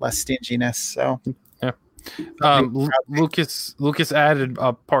less stinginess. So Lucas added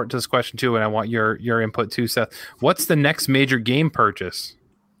a part to this question too, and I want your input too, Seth. What's the next major game purchase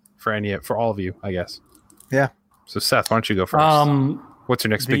for all of you, I guess? Yeah. So Seth, why don't you go first? What's your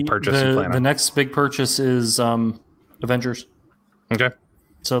next big purchase you plan on? The next big purchase is Avengers. Okay.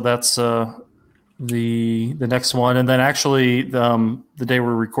 So that's the next one, and then actually the day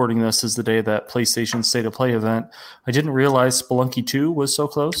we're recording this is the day that PlayStation State of Play event. I didn't realize Spelunky 2 was so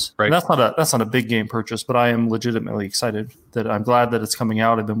close. Right. And that's not a big game purchase, but I am legitimately excited that I'm glad that it's coming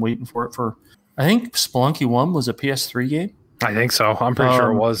out. I've been waiting for it for. I think Spelunky 1 was a PS3 game. I think so. I'm pretty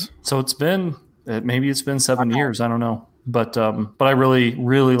sure it was. So it's been 7 years. I don't know, but I really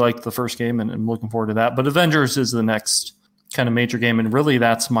really liked the first game and I'm looking forward to that. But Avengers is the next kind of major game, and really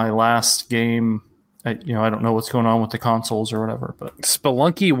that's my last game. I don't know what's going on with the consoles or whatever, but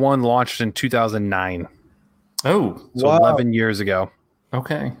Spelunky 1 launched in 2009. Oh, so 11 years ago.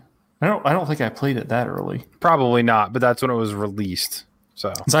 Okay. I don't think I played it that early. Probably not, but that's when it was released.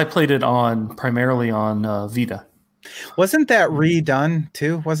 So I played it primarily on Vita. Wasn't that redone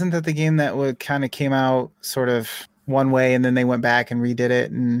too? Wasn't that the game that kind of came out sort of one way and then they went back and redid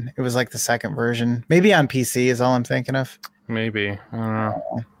it and it was like the second version? Maybe on PC is all I'm thinking of. Maybe. I don't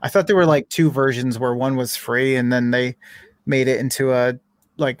know. I thought there were like two versions where one was free and then they made it into a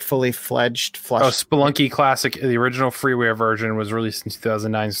like fully fledged flush. Spelunky Classic, the original freeware version, was released in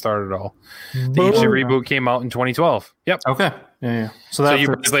 2009. Started all. The HD reboot came out in 2012. Yep. Okay. Yeah. So you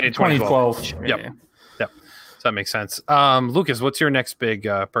played in 2012. Yep. Yeah. So that makes sense. Lucas, what's your next big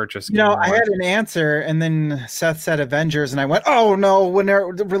purchase? I had an answer, and then Seth said Avengers, and I went, "Oh no! When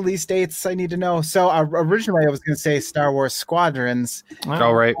are the release dates? I need to know." So originally, I was going to say Star Wars Squadrons.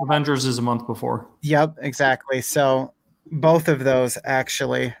 Oh, right. Avengers is a month before. Yep, exactly. So both of those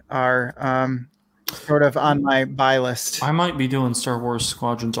actually are sort of on my buy list. I might be doing Star Wars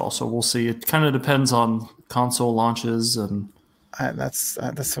Squadrons also. We'll see. It kind of depends on console launches and. That's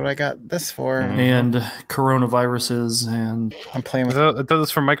what I got this for. And coronaviruses, and I'm playing with. I thought this was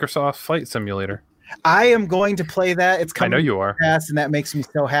from Microsoft Flight Simulator. I am going to play that. It's I coming know you are. fast, and that makes me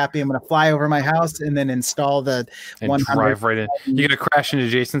so happy. I'm going to fly over my house and then install the And 100. drive right in. You gonna crash into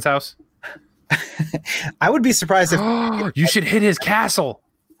Jason's house? I would be surprised if You should hit his castle.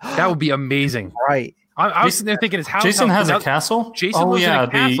 That would be amazing. right. I was sitting there thinking his house. Jason has a castle. Jason lives in a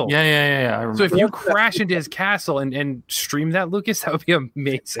castle. Yeah. I remember. So if you crash into his castle and stream that, Lucas, that would be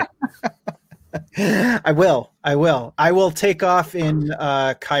amazing. I will. I will take off in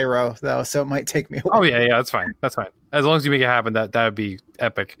Cairo though, so it might take me a while. Oh yeah, that's fine. That's fine. As long as you make it happen, that would be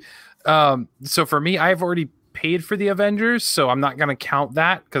epic. So for me, I've already paid for the Avengers, so I'm not going to count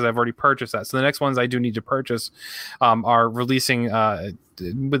that because I've already purchased that. So the next ones I do need to purchase are releasing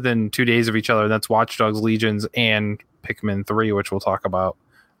within 2 days of each other. That's Watch Dogs Legions and Pikmin 3, which we'll talk about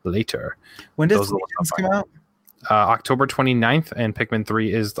later. When does Those are the Legions ones come out? October 29th, and Pikmin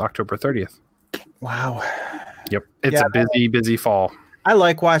 3 is October 30th. Wow. Yep. It's a busy fall. I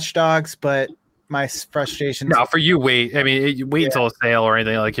like Watch Dogs, but my frustration. No, for you, wait. I mean, wait until a sale or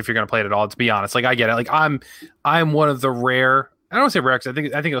anything. Like if you're gonna play it at all, to be honest, like I get it. Like I'm one of the rare. I don't want to say rare because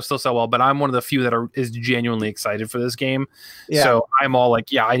I think it'll still sell well, but I'm one of the few that is genuinely excited for this game. Yeah. So I'm all like,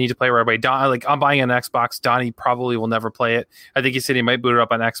 yeah, I need to play right away. I'm buying an Xbox. Donnie probably will never play it. I think he said he might boot it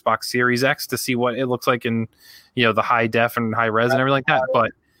up on Xbox Series X to see what it looks like in, the high def and high res and everything like that.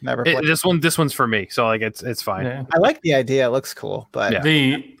 But never this one's for me. So like it's fine. Yeah. I like the idea. It looks cool, but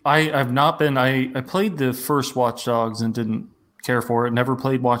I've not been. I played the first Watch Dogs and didn't care for it. Never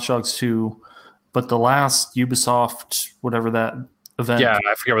played Watch Dogs 2. But the last Ubisoft, whatever that event,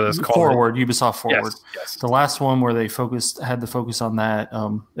 I forget what that's called. Ubisoft Forward. Yes. The last one where they had the focus on that.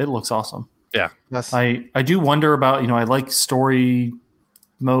 It looks awesome. Yeah. I do wonder about, I like story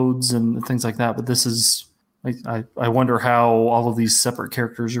modes and things like that, but this is, I wonder how all of these separate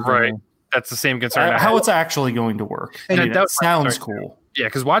characters are going to. That's the same concern. How it's actually going to work. That sounds cool. Yeah,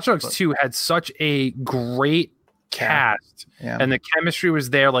 because Watch Dogs 2 had such a great cast and the chemistry was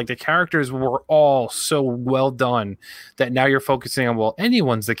there. Like the characters were all so well done that now you're focusing on,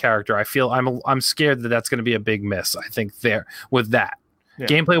 anyone's the character. I feel I'm scared that that's going to be a big miss. I think there with that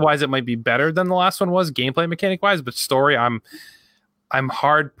gameplay wise, it might be better than the last one was gameplay mechanic wise, but story, I'm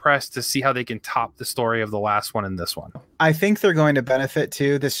hard pressed to see how they can top the story of the last one and this one. I think they're going to benefit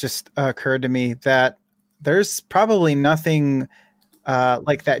too. This just occurred to me that there's probably nothing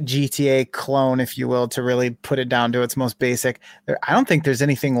like that GTA clone, if you will, to really put it down to its most basic. I don't think there's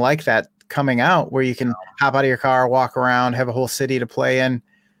anything like that coming out where you can hop out of your car, walk around, have a whole city to play in.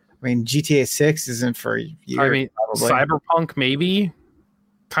 I mean, GTA 6 isn't for you. I mean, Cyberpunk maybe,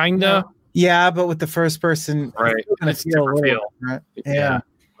 kinda. Yeah, but with the first person, right? It's different feel, right? Yeah.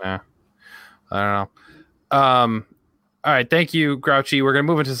 I don't know. All right, thank you, Grouchy. We're going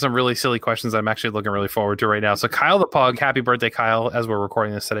to move into some really silly questions I'm actually looking really forward to right now. So Kyle the Pug, happy birthday, Kyle, as we're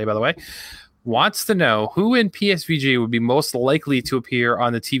recording this today, by the way, wants to know who in PSVG would be most likely to appear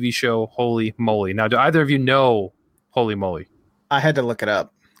on the TV show Holy Moly. Now, do either of you know Holy Moly? I had to look it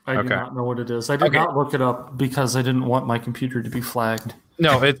up. I do not know what it is. I did not look it up because I didn't want my computer to be flagged.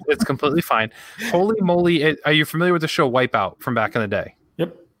 No, it's completely fine. Holy Moly, are you familiar with the show Wipeout from back in the day?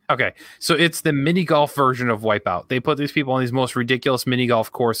 Yep. Okay, so it's the mini golf version of Wipeout. They put these people on these most ridiculous mini golf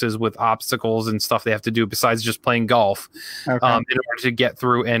courses with obstacles and stuff they have to do besides just playing golf in order to get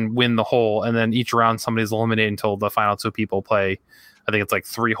through and win the hole. And then each round somebody's eliminated until the final two people play. I think it's like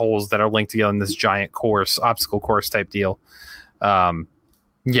 3 holes that are linked together in this giant course, obstacle course type deal.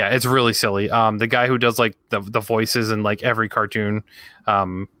 Yeah, it's really silly. The guy who does like the voices in like every cartoon,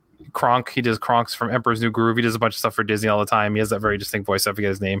 Kronk, he does Kronk's from Emperor's New Groove. He does a bunch of stuff for Disney all the time. He has that very distinct voice. I forget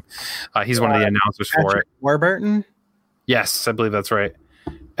his name. He's one of the announcers for it. Warburton? Yes, I believe that's right.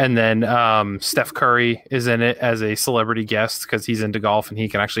 And then Steph Curry is in it as a celebrity guest because he's into golf and he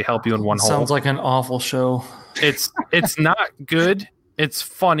can actually help you in one hole. Sounds like an awful show. It's not good. It's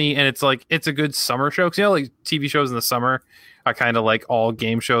funny and it's a good summer show. Because like TV shows in the summer are kind of like all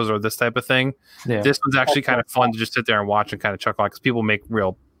game shows or this type of thing. Yeah. This one's actually kind of fun to just sit there and watch and kind of chuckle because people make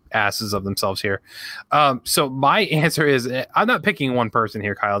real asses of themselves here. So my answer is I'm not picking one person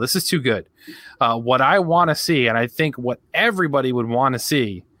here, Kyle. This is too good. What I want to see, and I think what everybody would want to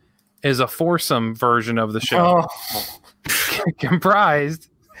see, is a foursome version of the show comprised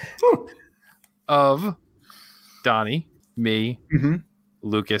of Donnie, me,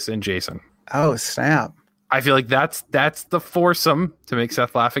 Lucas, and Jason. Oh, snap. I feel like that's the foursome, to make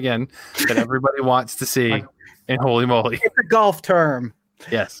Seth laugh again, that everybody wants to see in Holy Moly. It's a golf term.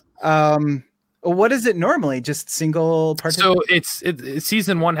 Yes. What is it normally? Just single participant? So it's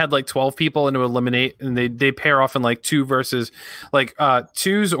season 1 had like 12 people and to eliminate, and they pair off in like 2 versus like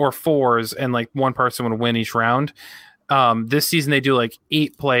 2s or 4s, and like one person would win each round. This season they do like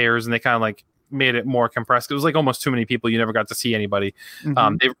 8 players, and they kind of like made it more compressed. It was like almost too many people. You never got to see anybody.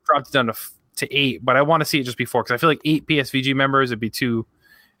 They've dropped it down to 8, but I want to see it just before, because I feel like 8 PSVG members would be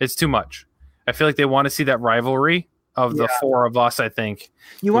it's too much. I feel like they want to see that rivalry of the 4 of us. I think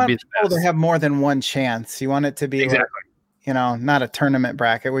you want people to have more than one chance. You want it to be exactly. Not a tournament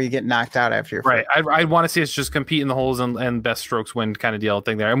bracket where you get knocked out after your right. I'd want to see us just compete in the holes and best strokes win kind of deal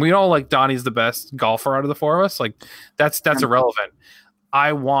thing there. And we all like Donnie's the best golfer out of the 4 of us. Like that's irrelevant.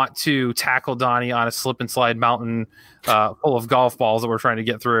 I want to tackle Donnie on a slip and slide mountain full of golf balls that we're trying to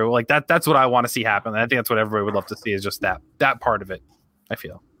get through. Like that's what I want to see happen. And I think that's what everybody would love to see, is just that part of it. I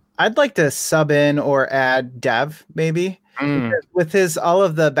feel I'd like to sub in or add Dev maybe. With all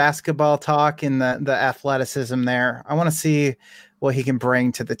of the basketball talk and the athleticism there, I want to see what he can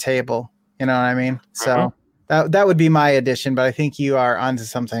bring to the table. You know what I mean? So that would be my addition, but I think you are onto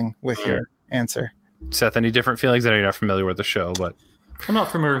something with your answer. Seth, any different feelings? I know you're not familiar with the show, but I'm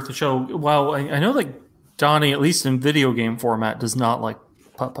not familiar with the show. Well, I know that Donnie, at least in video game format, does not like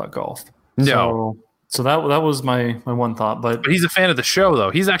putt-putt golf. No. So that was my one thought, but he's a fan of the show,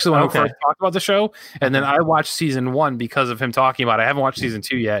 though. He's actually the one who first talked about the show, and then I watched season 1 because of him talking about it. I haven't watched season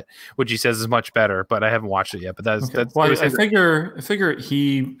 2 yet, which he says is much better, but I haven't watched it yet. But that's well, I figure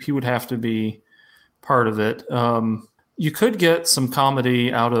he would have to be part of it. You could get some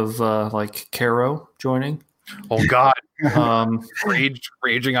comedy out of like Caro joining. Oh God,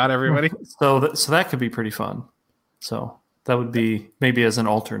 raging on everybody. So that could be pretty fun. So. That would be maybe as an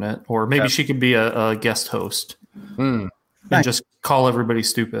alternate, or maybe she could be a guest host and just call everybody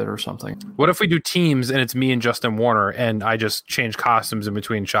stupid or something. What if we do teams and it's me and Justin Warner and I just change costumes in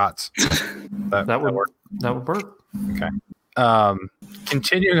between shots? That would work. That would work. Okay.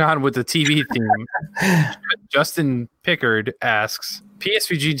 Continuing on with the TV theme, Justin Pickard asks,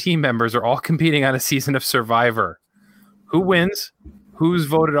 PSVG team members are all competing on a season of Survivor. Who wins? Who's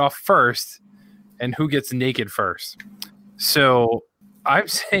voted off first? And who gets naked first? So I'm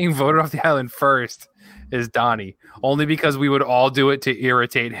saying voted off the island first is Donnie, only because we would all do it to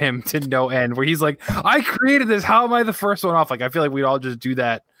irritate him to no end, where he's like, I created this. How am I the first one off? Like, I feel like we'd all just do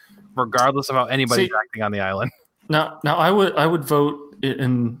that regardless of how anybody's acting on the island. Now I would vote,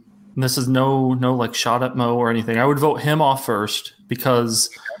 and this is no like shot at Mo or anything. I would vote him off first, because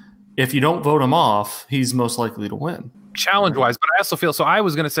if you don't vote him off, he's most likely to win. Challenge wise, but I also feel so. I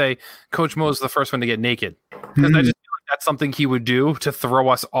was going to say Coach Mo's the first one to get naked, because I just feel like that's something he would do to throw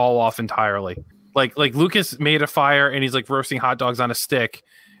us all off entirely. Like Lucas made a fire and he's like roasting hot dogs on a stick,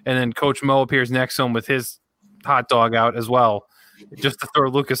 and then Coach Mo appears next to him with his hot dog out as well, just to throw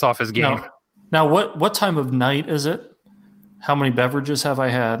Lucas off his game. Now what time of night is it? How many beverages have I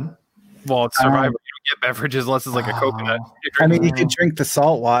had? Well, it's Survivor. You don't get beverages unless it's like a coconut. I mean, you could drink the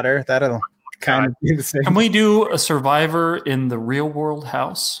salt water. That'll kind of be the same. Can we do a Survivor in the real world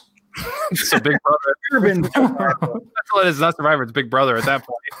house? So Big Brother. That's what it is. It's not Survivor. It's Big Brother at that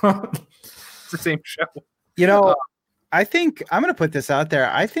point. It's the same show. You know, I think I'm going to put this out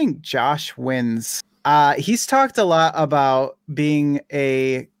there. I think Josh wins. He's talked a lot about being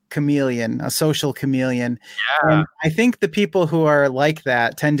a chameleon, a social chameleon. Yeah. And I think the people who are like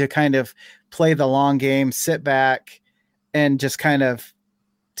that tend to kind of play the long game, sit back, and just kind of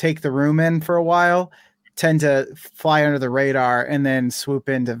take the room in for a while, tend to fly under the radar and then swoop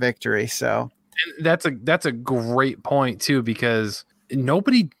into victory. So and that's a great point too, because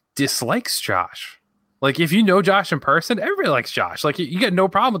nobody dislikes Josh. Like, if you know Josh in person, everybody likes Josh. Like, you get no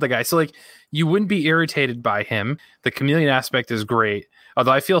problem with the guy. So like, you wouldn't be irritated by him. The chameleon aspect is great.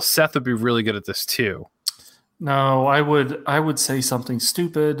 Although I feel Seth would be really good at this too. No, I would say something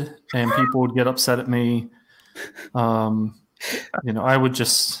stupid and people would get upset at me. I would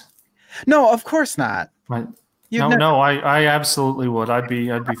just. No, of course not. I absolutely would. I'd be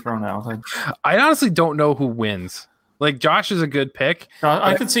thrown out. I honestly don't know who wins. Like, Josh is a good pick.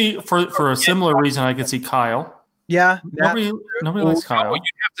 I could see for a similar reason. I could see Kyle. Yeah, nobody likes Kyle. You'd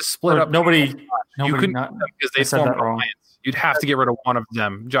have to split up. Nobody. You couldn't, because they formed an alliance. You'd have to get rid of one of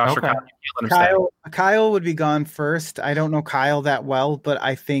them. Josh or Kyle. Kyle would be gone first. I don't know Kyle that well, but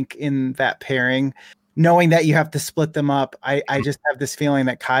I think in that pairing, knowing that you have to split them up, I just have this feeling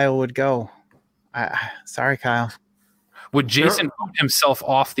that Kyle would go. Sorry, Kyle. Would Jason vote himself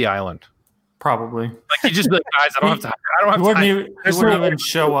off the island? Probably. Like, he'd just be like, guys, I don't have time. He wouldn't even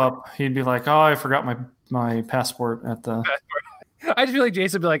show up. He'd be like, oh, I forgot my passport at the. I just feel like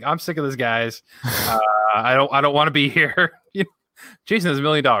Jason would be like, I'm sick of this, guys. I don't want to be here. Jason has $1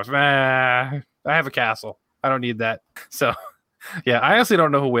 million. I have a castle. I don't need that. So, yeah, I honestly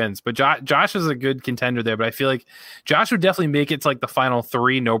don't know who wins, but Josh is a good contender there. But I feel like Josh would definitely make it to like the final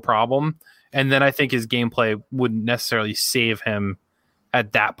 3, no problem. And then I think his gameplay wouldn't necessarily save him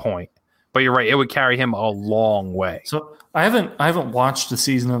at that point. But you're right; it would carry him a long way. So I haven't watched a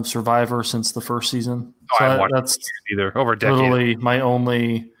season of Survivor since the first season. Oh, So I haven't watched that's it either over a decade. literally my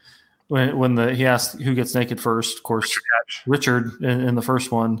only. When he asked who gets naked first, of course, Richard in the first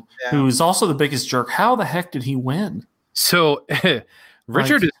one, who's also the biggest jerk. How the heck did he win? So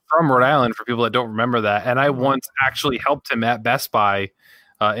Richard is from Rhode Island, for people that don't remember that, and I once actually helped him at Best Buy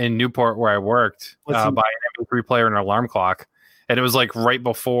in Newport, where I worked, buy an MP3 player and an alarm clock, and it was like right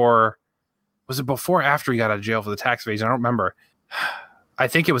before. Was it before or after he got out of jail for the tax evasion? I don't remember. I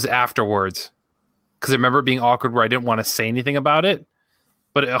think it was afterwards, because I remember it being awkward where I didn't want to say anything about it.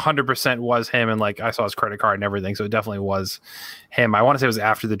 But it 100% was him, and like I saw his credit card and everything, so it definitely was him. I want to say it was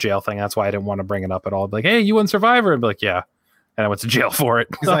after the jail thing. That's why I didn't want to bring it up at all. I'd be like, hey, you won Survivor, and be like, yeah, and I went to jail for it.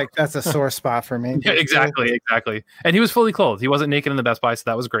 He's like, that's a sore spot for me. Yeah, exactly. And he was fully clothed. He wasn't naked in the Best Buy, so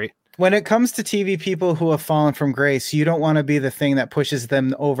that was great. When it comes to TV people who have fallen from grace, you don't want to be the thing that pushes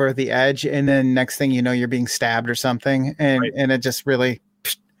them over the edge, and then next thing you know, you're being stabbed or something, and it just really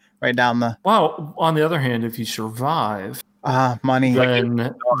right down the. Well, on the other hand, if you survive. Money.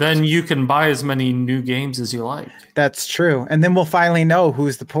 Then you can buy as many new games as you like. That's true. And then we'll finally know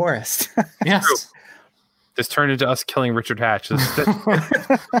who's the poorest. Yes. True. This turned into us killing Richard Hatch.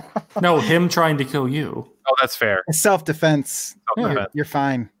 No, him trying to kill you. Oh, that's fair. Self-defense. You're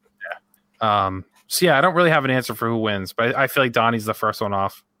fine. Yeah. So yeah, I don't really have an answer for who wins, but I feel like Donnie's the first one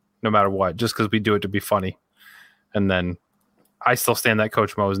off, no matter what, just because we do it to be funny. And then I still stand that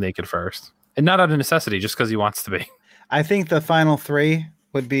Coach Mo is naked first. And not out of necessity, just because he wants to be. I think the final three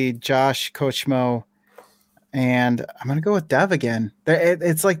would be Josh, Coach Mo, and I'm going to go with Dev again.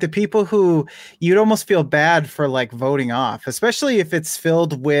 It's like the people who you'd almost feel bad for like voting off, especially if it's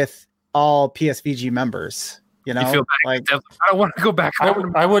filled with all PSVG members. You know, you feel bad, like Dev, I don't want to go back.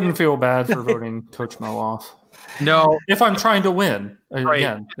 I wouldn't feel bad for voting Coach Mo off. No, if I'm trying to win, right.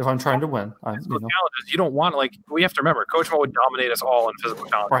 Again, if I'm trying to win, challenges you don't want. Like we have to remember, Coach Mo would dominate us all in physical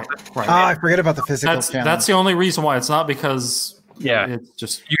challenges. Right. I forget about the physical challenge. That's the only reason why. It's not because it's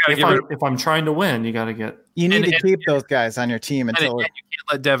just you gotta if I'm trying to win, you got to get. You need to keep those guys on your team until you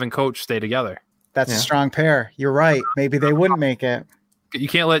can't let Dev and Coach stay together. That's a strong pair. You're right. Maybe they wouldn't make it. You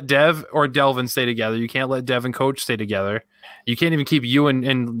can't let Dev or Delvin stay together. You can't let Dev and Coach stay together. You can't even keep you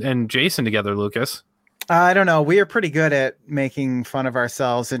and Jason together, Lucas. I don't know. We are pretty good at making fun of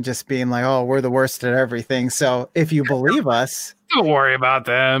ourselves and just being like, oh, we're the worst at everything. So if you believe us. Don't worry about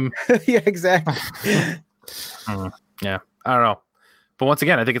them. Yeah, exactly. Yeah, I don't know. But once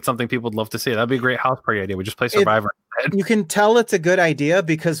again, I think it's something people would love to see. That'd be a great house party idea. We just play Survivor. You can tell it's a good idea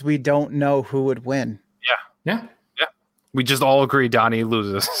because we don't know who would win. Yeah. We just all agree Donnie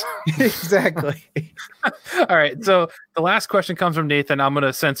loses. Exactly. All right. So the last question comes from Nathan. I'm going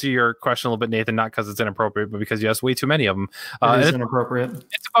to censor your question a little bit, Nathan, not because it's inappropriate, but because you asked way too many of them. It is inappropriate.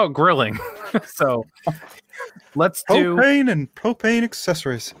 It's about grilling. So let's do propane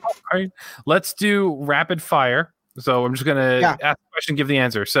accessories. Right. Let's do rapid fire. So I'm just going to ask the question, give the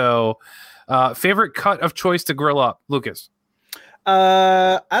answer. So favorite cut of choice to grill up, Lucas?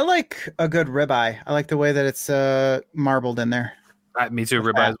 I like a good ribeye. I like the way that it's marbled in there. Me too,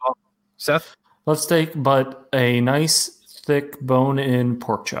 ribeye as well. Seth? Let's take but a nice thick bone-in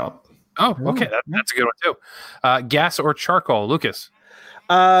pork chop. Oh, okay. That's a good one too. Gas or charcoal, Lucas?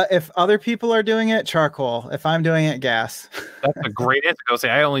 If other people are doing it, charcoal. If I'm doing it, gas. That's a great answer. Go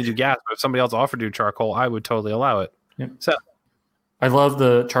say I only do gas, but if somebody else offered to do charcoal, I would totally allow it. Yep. So I love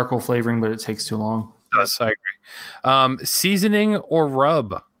the charcoal flavoring, but it takes too long. Yes, I agree. Seasoning or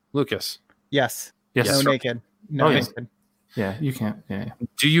rub, Lucas? Yes. Yes. No naked. No yes. naked. Yeah, you can't. Yeah.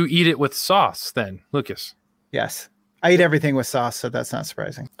 Do you eat it with sauce then, Lucas? Yes. I eat everything with sauce, so that's not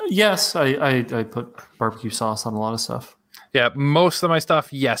surprising. Yes, I put barbecue sauce on a lot of stuff. Yeah, most of my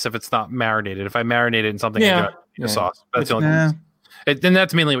stuff, yes, if it's not marinated. If I marinate it in something, I do sauce. That's the only thing. And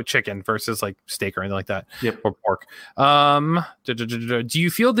that's mainly with chicken versus like steak or anything like that. Yep. Or pork. Do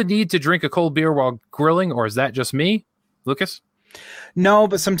you feel the need to drink a cold beer while grilling, or is that just me, Lucas? No,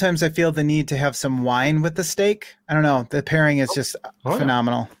 but sometimes I feel the need to have some wine with the steak. I don't know. The pairing is just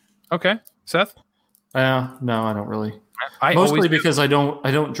phenomenal. Okay, Seth? No, I don't really. Mostly because I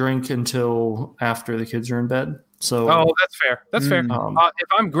don't drink until after the kids are in bed. So that's fair. That's fair. If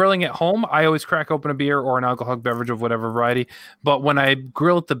I'm grilling at home, I always crack open a beer or an alcoholic beverage of whatever variety. But when I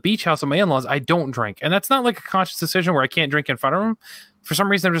grill at the beach house with my in-laws, I don't drink, and that's not like a conscious decision where I can't drink in front of them. For some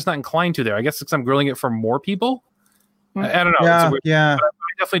reason, I'm just not inclined to there. I guess because I'm grilling it for more people. I don't know. Yeah. But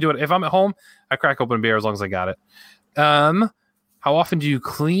I definitely do it. If I'm at home, I crack open a beer as long as I got it. How often do you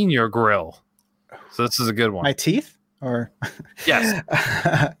clean your grill? So this is a good one. My teeth, or yes.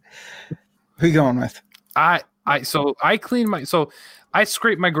 Who you going with? I clean my I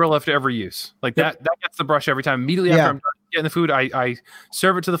scrape my grill after every use. Like that gets the brush every time. Immediately after I'm done getting the food, I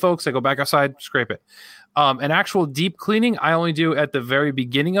serve it to the folks. I go back outside, scrape it. An actual deep cleaning, I only do at the very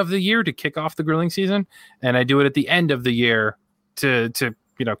beginning of the year to kick off the grilling season, and I do it at the end of the year to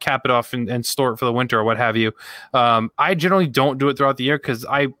cap it off and store it for the winter or what have you. I generally don't do it throughout the year because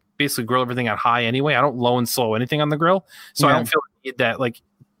I basically grill everything at high anyway. I don't low and slow anything on the grill, so I don't feel like I need that like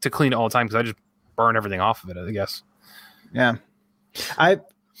to clean it all the time because I just burn everything off of it, I guess. Yeah, I've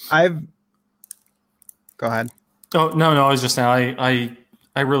go ahead. Oh no, I was just saying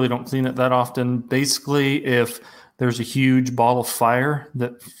I really don't clean it that often. Basically, if there's a huge ball of fire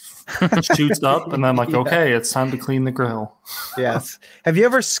that shoots up, and I'm like, okay, it's time to clean the grill. Yes. Have you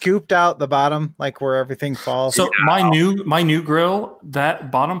ever scooped out the bottom, like where everything falls? So my new grill,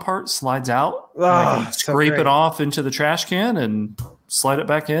 that bottom part slides out. I can scrape it off into the trash can and slide it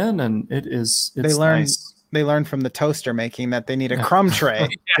back in, and it's nice. They learned from the toaster making that they need a crumb tray.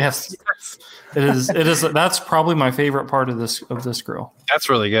 Yes. It is. That's probably my favorite part of this grill. That's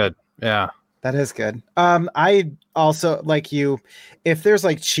really good. Yeah. That is good. I also, like you, if there's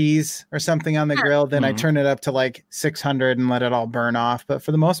like cheese or something on the grill, then I turn it up to like 600 and let it all burn off. But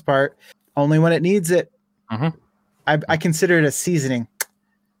for the most part, only when it needs it. I consider it a seasoning.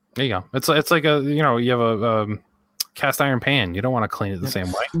 There you go. It's like you have a cast iron pan. You don't want to clean it the same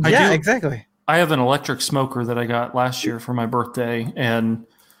way. Yeah, exactly. I have an electric smoker that I got last year for my birthday, and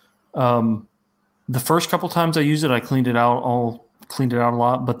the first couple times I used it, I cleaned it out a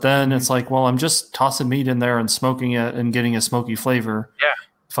lot. But then it's like, well, I'm just tossing meat in there and smoking it and getting a smoky flavor. Yeah.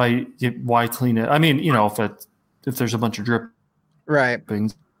 Why clean it? I mean, if there's a bunch of drip, right?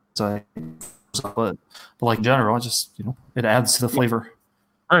 Things, but like in general, I just it adds to the flavor.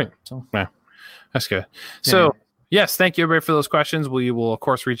 All right. So yeah, that's good. So. Yes, thank you everybody for those questions. We will, of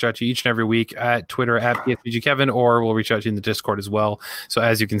course, reach out to you each and every week at Twitter at PSVGKevin, or we'll reach out to you in the Discord as well. So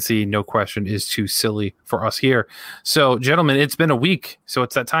as you can see, no question is too silly for us here. So, gentlemen, it's been a week. So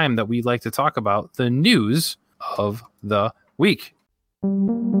it's that time that we like to talk about the news of the week. I'm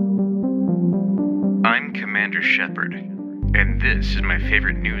Commander Shepard, and this is my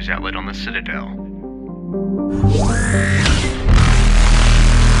favorite news outlet on the Citadel.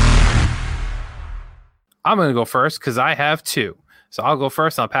 I'm going to go first because I have two. So I'll go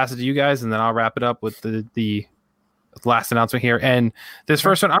first. I'll pass it to you guys, and then I'll wrap it up with the last announcement here. And this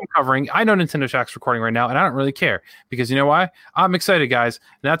first one I'm covering, I know Nintendo Shack's recording right now, and I don't really care because you know why? I'm excited, guys.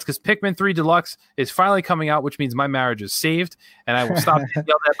 And that's because Pikmin 3 Deluxe is finally coming out, which means my marriage is saved, and I will stop being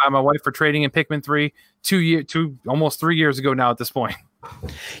yelled at by my wife for trading in Pikmin 3 almost 3 years ago now at this point.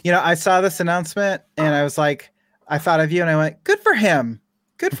 I saw this announcement, and I was like, I thought of you, and I went, good for him.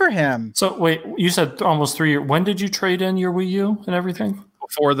 Good for him. So wait, you said almost 3 years. When did you trade in your Wii U and everything?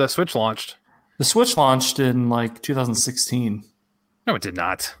 Before the Switch launched. The Switch launched in like 2016. No, it did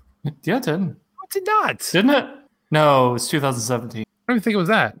not. Yeah, it did. It did not. Didn't it? No, it's 2017. I don't even think it was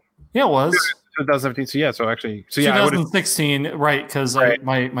that. Yeah, it was. 2017. So yeah, 2016, right? Because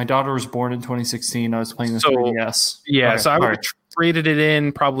my daughter was born in 2016. I was playing the 3DS. Yeah, so I would have traded it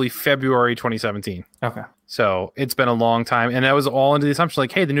in probably February 2017. Okay. So it's been a long time, and that was all into the assumption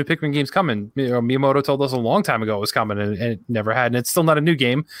like, hey, the new Pikmin game's coming. Miyamoto told us a long time ago it was coming, and it never had. And it's still not a new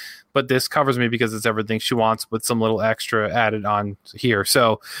game, but this covers me because it's everything she wants with some little extra added on here.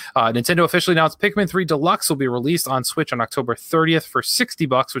 So Nintendo officially announced Pikmin 3 Deluxe will be released on Switch on October 30th for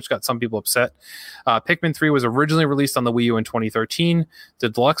 $60, which got some people upset. Pikmin 3 was originally released on the Wii U in 2013. The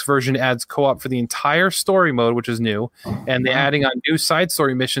Deluxe version adds co-op for the entire story mode, which is new, and they're adding on new side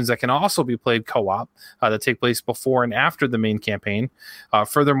story missions that can also be played co-op that take place before and after the main campaign.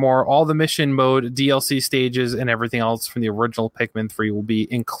 Furthermore, all the mission mode, DLC stages, and everything else from the original Pikmin 3 will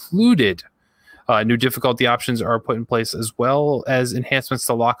be included. New difficulty options are put in place, as well as enhancements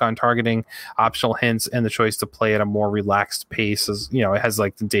to lock-on targeting, optional hints, and the choice to play at a more relaxed pace. As it has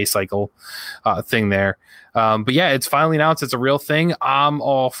like the day cycle thing there. But yeah, it's finally announced. It's a real thing. I'm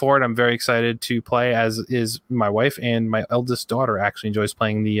all for it. I'm very excited to play, as is my wife, and my eldest daughter actually enjoys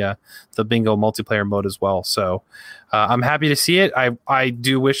playing the bingo multiplayer mode as well. So I'm happy to see it. I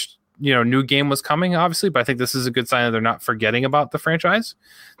do wish new game was coming, obviously, but I think this is a good sign that they're not forgetting about the franchise,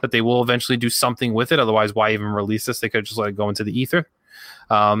 that they will eventually do something with it. Otherwise, why even release this? They could just let it go into the ether.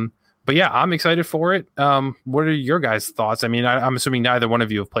 But yeah, I'm excited for it. What are your guys' thoughts? I mean, I'm assuming neither one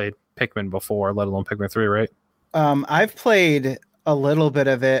of you have played Pikmin before, let alone Pikmin 3, right? I've played a little bit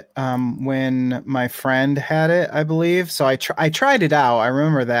of it when my friend had it, I believe. So I tried it out. I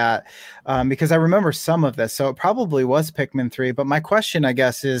remember that because I remember some of this. So it probably was Pikmin 3. But my question, I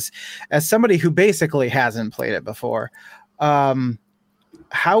guess, is, as somebody who basically hasn't played it before,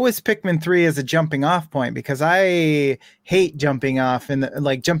 how is Pikmin 3 as a jumping off point? Because I hate jumping off and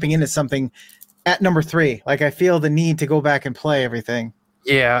like jumping into something at number 3. Like I feel the need to go back and play everything.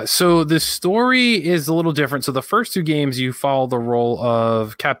 Yeah, so the story is a little different. So the first 2 games, you follow the role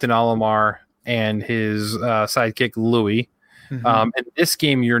of Captain Olimar and his sidekick Louis. In this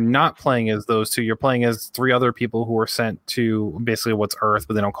game, you're not playing as those 2. You're playing as 3 other people who were sent to basically what's Earth,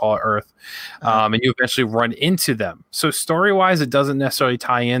 but they don't call it Earth. And you eventually run into them. So story-wise, it doesn't necessarily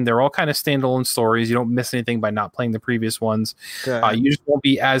tie in. They're all kind of standalone stories. You don't miss anything by not playing the previous ones. You just won't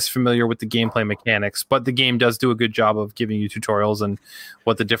be as familiar with the gameplay mechanics, but the game does do a good job of giving you tutorials and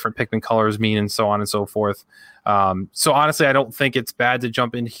what the different Pikmin colors mean and so on and so forth. So honestly, I don't think it's bad to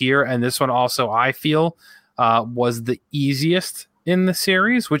jump in here. And this one also, I feel, was the easiest in the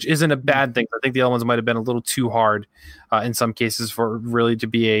series, which isn't a bad thing. I think the other ones might have been a little too hard in some cases for really to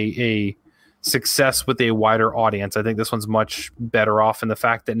be a success with a wider audience. I think this one's much better off in the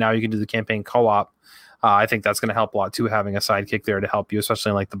fact that now you can do the campaign co-op. I think that's going to help a lot too, having a sidekick there to help you, especially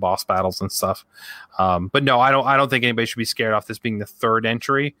in like the boss battles and stuff. But no, I don't think anybody should be scared off this being the 3rd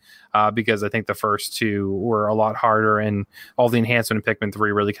entry, because I think the first 2 were a lot harder, and all the enhancement in Pikmin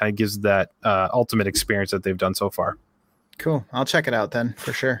 3 really kind of gives that ultimate experience that they've done so far. Cool. I'll check it out then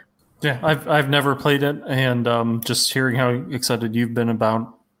for sure. Yeah, I've never played it, and just hearing how excited you've been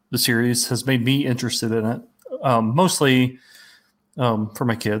about the series has made me interested in it. Mostly for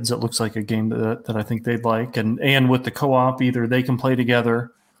my kids. It looks like a game that I think they'd like, and with the co-op, either they can play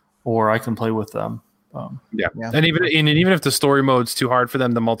together or I can play with them. Yeah. And even if the story mode's too hard for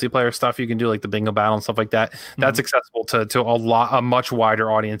them, the multiplayer stuff you can do, like the bingo battle and stuff like that, that's accessible to a much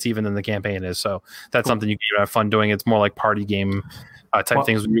wider audience even than the campaign is. So that's something you can have fun doing. It's more like party game type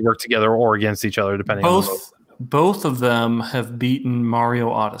things when you work together or against each other, depending on both of them have beaten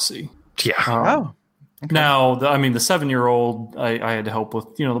Mario Odyssey. Yeah. Okay. Now, the 7-year-old, I had to help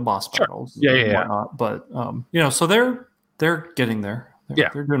with the boss battles, and whatnot. But so they're getting there.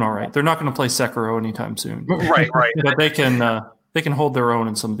 They're doing all right. They're not going to play Sekiro anytime soon, right? But they can hold their own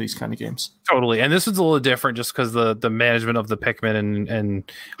in some of these kind of games. Totally, and this is a little different just because the management of the Pikmin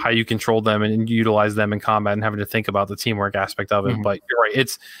and how you control them and utilize them in combat and having to think about the teamwork aspect of it. But you're right,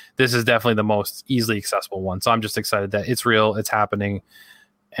 this is definitely the most easily accessible one. So I'm just excited that it's real, it's happening,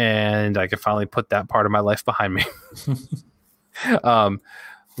 and I can finally put that part of my life behind me.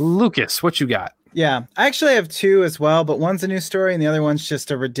 Lucas, what you got? Yeah, I actually have 2 as well, but one's a new story and the other one's just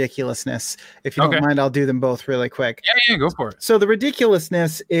a ridiculousness. If you don't mind, I'll do them both really quick. Yeah, go for it. So the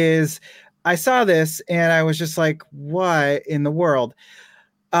ridiculousness is, I saw this and I was just like, what in the world?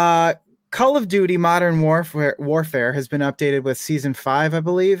 Call of Duty Modern Warfare has been updated with Season 5, I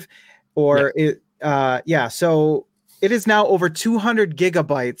believe. So it is now over 200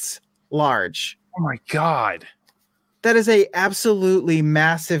 gigabytes large. Oh my God. That is a absolutely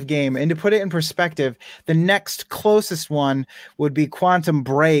massive game. And to put it in perspective, the next closest one would be Quantum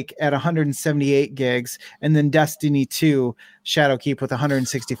Break at 178 gigs, and then Destiny 2 Shadowkeep with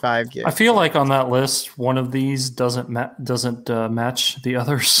 165 gigs. I feel like on that list, one of these doesn't match the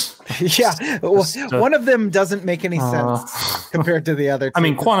others. One of them doesn't make any sense compared to the other two. I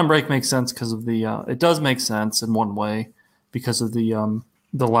mean, Quantum Break makes sense because of the. It does make sense in one way because of the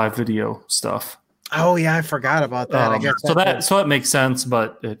live video stuff. Oh yeah, I forgot about that. I guess so it makes sense,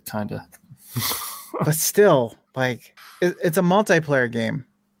 but it kind of. But still, like it's a multiplayer game.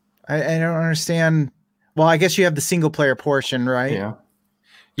 I don't understand. Well, I guess you have the single player portion, right? Yeah.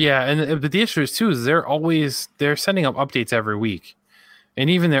 Yeah, and the issue is too is they're sending up updates every week, and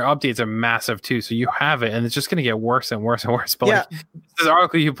even their updates are massive too. So you have it, and it's just going to get worse and worse and worse. But like this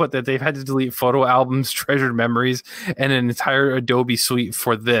article you put that they've had to delete photo albums, treasured memories, and an entire Adobe suite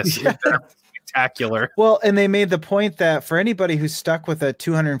for this. Yeah. Spectacular. Well, and they made the point that for anybody who's stuck with a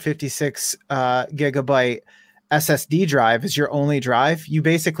 256 gigabyte SSD drive as your only drive, you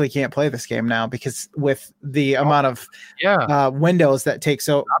basically can't play this game now because with the amount of Windows that takes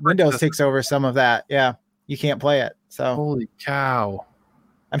over some of that. Yeah, you can't play it. So holy cow.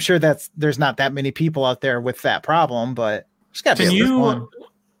 I'm sure there's not that many people out there with that problem, but there's got to be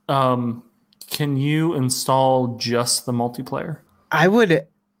one. Can you install just the multiplayer? I would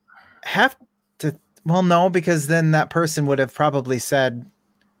have to. Well, no, because then that person would have probably said,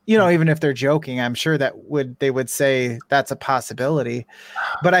 even if they're joking, I'm sure they would say that's a possibility.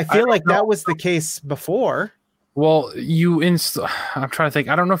 But I feel like that was the case before. Well, I'm trying to think.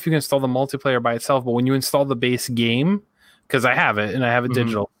 I don't know if you can install the multiplayer by itself, but when you install the base game, because I have it and I have it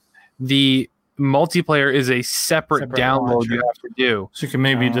digital, the multiplayer is a separate download launcher. You have to do. So you can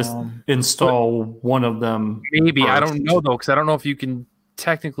maybe just install one of them. Maybe. I don't know though, because I don't know if you can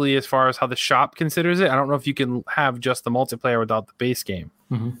technically, as far as how the shop considers it, I don't know if you can have just the multiplayer without the base game.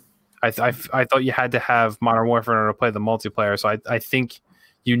 Mm-hmm. I thought you had to have Modern Warfare in order to play the multiplayer. So I think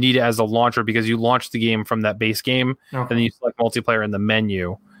you need it as a launcher because you launch the game from that base game, and then you select multiplayer in the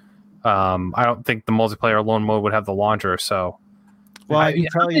menu. I don't think the multiplayer alone mode would have the launcher. So, well, I can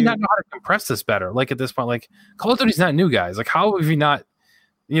tell you, not know how to compress this better. Like at this point, like Call of Duty's not new, guys. Like how have you not?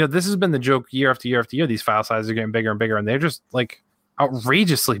 This has been the joke year after year after year. These file sizes are getting bigger and bigger, and they're just like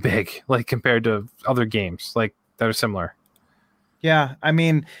outrageously big, like compared to other games like that are similar. Yeah, I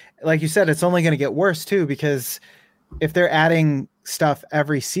mean, like you said, it's only going to get worse too because if they're adding stuff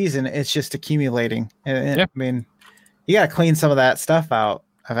every season, it's just accumulating. And I mean, you got to clean some of that stuff out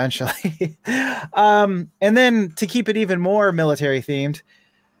eventually. And then to keep it even more military themed,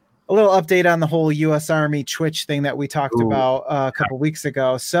 a little update on the whole U.S. Army Twitch thing that we talked about a couple weeks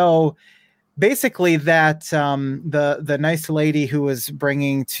ago. So basically that the nice lady who was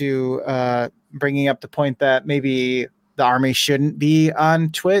bringing up the point that maybe the Army shouldn't be on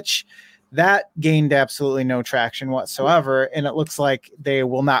Twitch, that gained absolutely no traction whatsoever. And it looks like they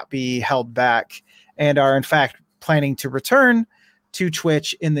will not be held back and are in fact planning to return to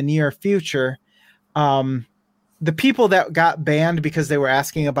Twitch in the near future. The people that got banned because they were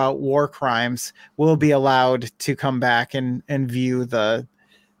asking about war crimes will be allowed to come back and view the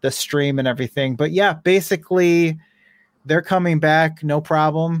stream and everything. But yeah, basically they're coming back. No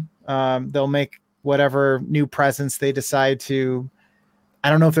problem. They'll make whatever new presence they decide to. I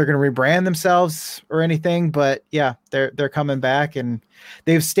don't know if they're going to rebrand themselves or anything, but yeah, they're coming back, and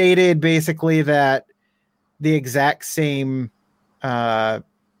they've stated basically that the exact same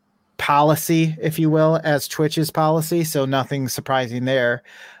policy, if you will, as Twitch's policy. So nothing surprising there.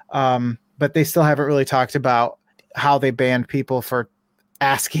 But they still haven't really talked about how they banned people for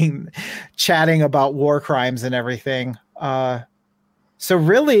chatting about war crimes and everything. So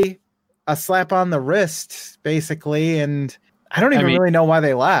really a slap on the wrist, basically. And I don't even really know why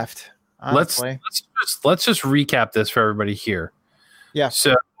they left. Honestly. Let's just recap this for everybody here. Yeah.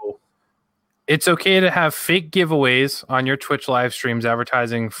 So it's okay to have fake giveaways on your Twitch live streams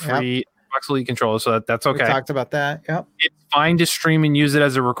advertising free Xbox Elite controllers. So that's okay. We talked about that. Yep. It's fine to stream and use it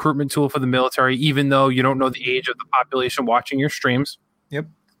as a recruitment tool for the military, even though you don't know the age of the population watching your streams. Yep.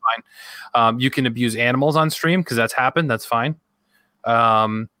 Fine. You can abuse animals on stream because that's happened. That's fine.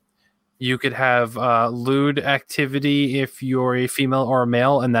 You could have lewd activity if you're a female or a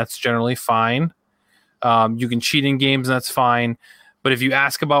male, and that's generally fine. You can cheat in games, and that's fine. But if you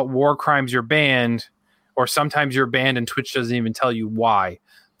ask about war crimes, you're banned, or sometimes you're banned and Twitch doesn't even tell you why.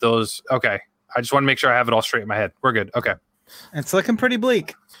 Okay. I just want to make sure I have it all straight in my head. We're good. Okay. It's looking pretty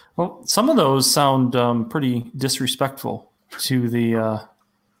bleak. Well, some of those sound pretty disrespectful to the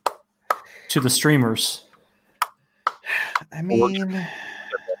streamers. I mean,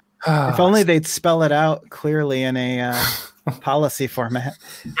 if only they'd spell it out clearly in a policy format.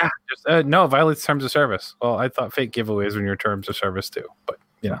 Yeah, just, no, it violates terms of service. Well, I thought fake giveaways were in your terms of service too, but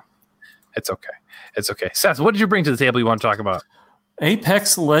it's okay. It's okay. Seth, what did you bring to the table you want to talk about?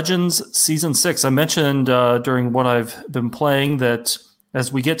 Apex Legends Season 6. I mentioned during what I've been playing that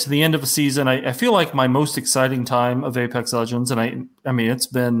as we get to the end of a season, I feel like my most exciting time of Apex Legends, and I mean, it's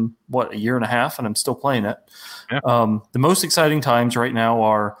been, a year and a half, and I'm still playing it. Yeah. The most exciting times right now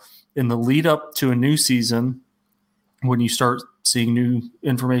are in the lead up to a new season when you start seeing new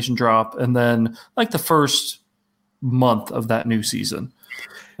information drop, and then like the first month of that new season.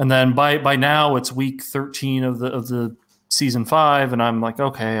 And then by now it's week 13 of the season 5, and I'm like,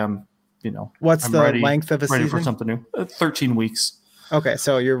 okay, what's I'm the ready, length of a ready season? for something new. 13 weeks. Okay,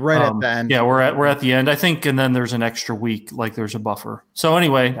 so you're right at the end. Yeah, we're at the end, I think, and then there's an extra week, like there's a buffer. So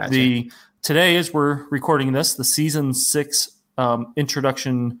anyway, Gotcha. Today as we're recording this, the season 6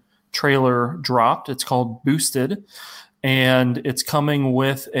 introduction trailer dropped. It's called Boosted, and it's coming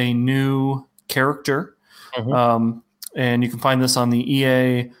with a new character. Mm-hmm. And you can find this on the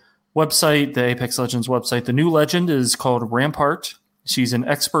EA website, the Apex Legends website. The new legend is called Rampart. She's an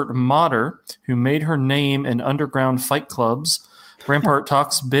expert modder who made her name in underground fight clubs. Rampart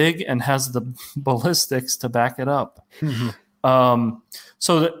talks big and has the ballistics to back it up. Mm-hmm.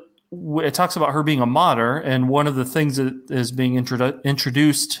 It talks about her being a modder, and one of the things that is being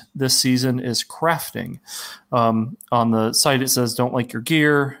introduced this season is crafting. On the site, it says, don't like your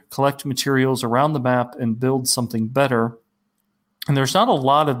gear, collect materials around the map, and build something better. And there's not a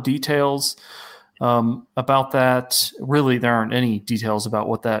lot of details about that. Really, there aren't any details about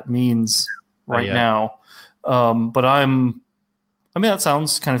what that means right now. But that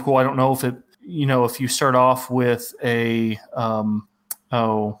sounds kind of cool. I don't know if if you start off with a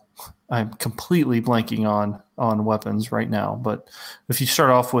I'm completely blanking on weapons right now. But if you start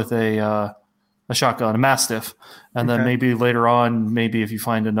off with a shotgun, a Mastiff, and then maybe later on, maybe if you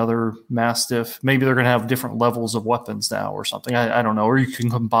find another Mastiff, maybe they're going to have different levels of weapons now or something. I don't know. Or you can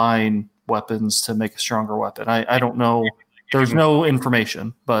combine weapons to make a stronger weapon. I don't know. There's no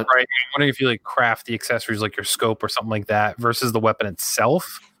information, but right. I'm wondering if you like craft the accessories like your scope or something like that versus the weapon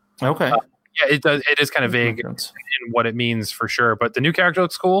itself. Okay. Yeah, it does. It is kind of vague in what it means for sure. But the new character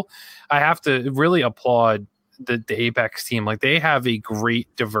looks cool. I have to really applaud the Apex team. Like they have a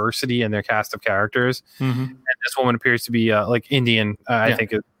great diversity in their cast of characters. And this woman appears to be like Indian. I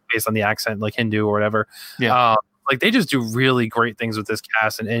think based on the accent, like Hindu or whatever. Yeah. Like they just do really great things with this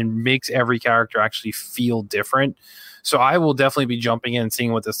cast and makes every character actually feel different. So I will definitely be jumping in and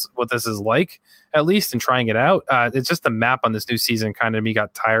seeing what this is like, at least, and trying it out. It's just the map on this new season kind of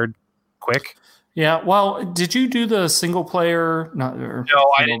got tired quick. Yeah. Well, did you do the single player? No,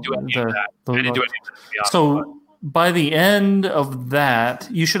 I didn't do any of that. I didn't do any of that. So by the end of that,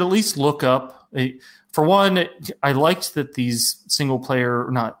 you should at least look up. For one, I liked that these single player,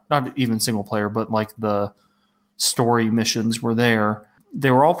 not even single player, but like the story missions were there. They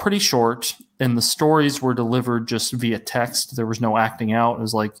were all pretty short, and the stories were delivered just via text. There was no acting out. It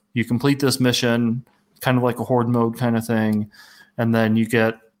was like you complete this mission, kind of like a horde mode kind of thing, and then you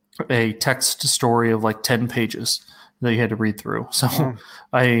get a text story of like 10 pages that you had to read through. So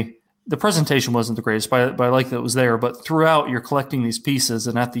the presentation wasn't the greatest, but I like that it was there. But throughout, you're collecting these pieces,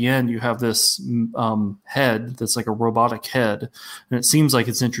 and at the end, you have this head that's like a robotic head, and it seems like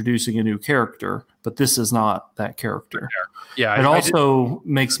it's introducing a new character, but this is not that character. Yeah, it also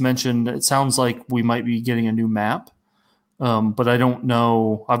makes mention. It sounds like we might be getting a new map, but I don't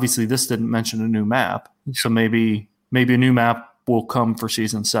know. Obviously, this didn't mention a new map, so maybe a new map will come for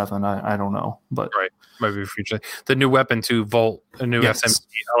season 7. I don't know, but right. Maybe future. The new weapon to Volt, a new SMG.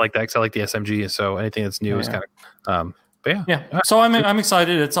 I like that because I like the SMG. So anything that's new is kind of. But yeah. So I'm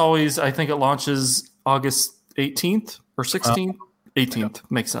excited. It's always. I think it launches August 18th or 16th. 18th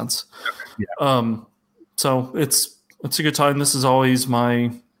makes sense. Yeah. So it's a good time. This is always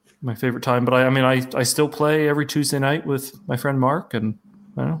my favorite time. But I still play every Tuesday night with my friend Mark, and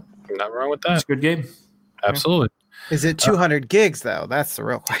I don't know. Not wrong with that. It's a good game. Absolutely. Is it 200 gigs though? That's the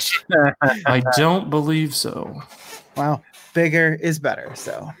real question. I don't believe so. Well, bigger is better.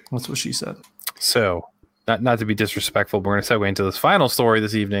 So that's what she said. So, not to be disrespectful, but we're going to segue into this final story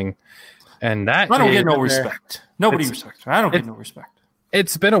this evening, and that I don't get no respect. Nobody respects her. I don't get no respect.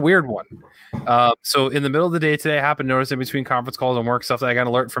 It's been a weird one. So in the middle of the day today, I happened to notice in between conference calls and work stuff that I got an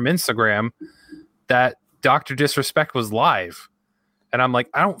alert from Instagram that Dr. Disrespect was live. And I'm like,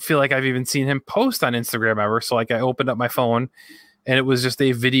 I don't feel like I've even seen him post on Instagram ever. So like I opened up my phone and it was just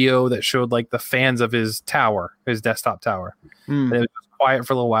a video that showed like the fans of his tower, his desktop tower. And it was quiet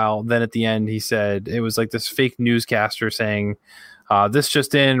for a little while. Then at the end, he said it was like this fake newscaster saying, this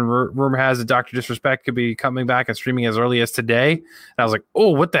just in, rumor has that Dr. Disrespect could be coming back and streaming as early as today. And I was like, oh,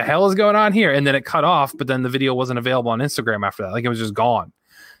 what the hell is going on here? And then it cut off, but then the video wasn't available on Instagram after that. Like it was just gone.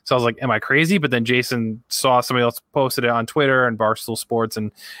 So I was like, am I crazy? But then Jason saw somebody else posted it on Twitter and Barstool Sports,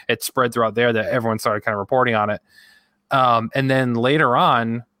 and it spread throughout there that everyone started kind of reporting on it. And then later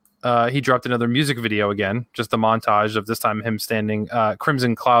on, he dropped another music video again, just a montage of this time him standing,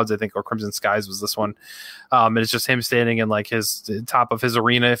 Crimson Clouds, I think, or Crimson Skies was this one. And it's just him standing in like his top of his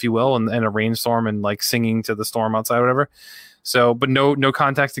arena, if you will, and a rainstorm and like singing to the storm outside, or whatever. So, but no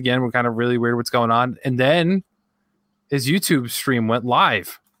context again. We're kind of really weird what's going on. And then his YouTube stream went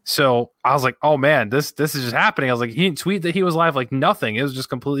live. So I was like, oh man, this is just happening. I was like, he didn't tweet that he was live, like nothing. It was just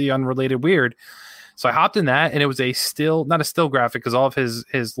completely unrelated weird. So I hopped in that, and it was not a still graphic, because all of his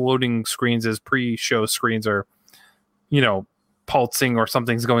loading screens, his pre-show screens are, pulsing or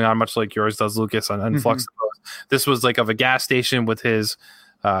something's going on, much like yours does, Lucas, on Flux. This was like of a gas station with his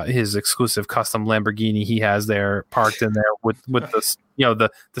exclusive custom Lamborghini he has there parked in there with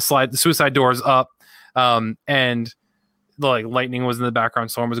the slide, the suicide doors up, and like lightning was in the background,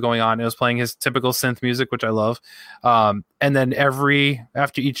 storm was going on. It was playing his typical synth music, which I love. And then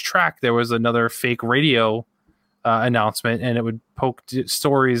after each track, there was another fake radio announcement, and it would poke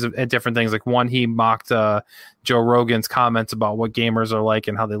stories at different things. Like one, he mocked Joe Rogan's comments about what gamers are like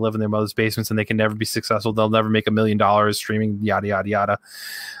and how they live in their mother's basements and they can never be successful. They'll never make $1 million streaming, yada, yada, yada.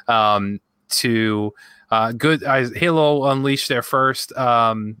 Halo unleashed their first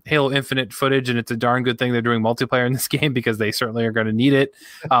Halo Infinite footage, and it's a darn good thing they're doing multiplayer in this game, because they certainly are going to need it.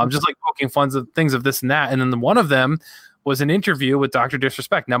 Just like poking fun of things of this and that. And then one of them was an interview with Dr.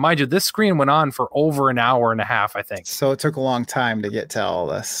 Disrespect. Now, mind you, this screen went on for over an hour and a half, I think. So it took a long time to get to all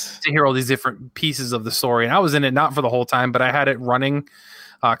this. To hear all these different pieces of the story. And I was in it not for the whole time, but I had it running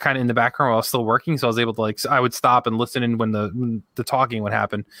kind of in the background while I was still working. So I was able to I would stop and listen in when the talking would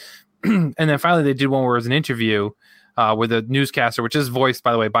happen. And then finally they did one where it was an interview with a newscaster, which is voiced,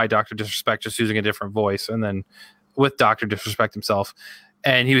 by the way, by Dr. Disrespect, just using a different voice, and then with Dr. Disrespect himself.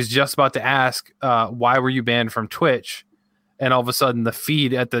 And he was just about to ask, why were you banned from Twitch? And all of a sudden the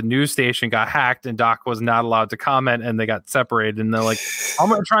feed at the news station got hacked and Doc was not allowed to comment, and they got separated. And they're like, I'm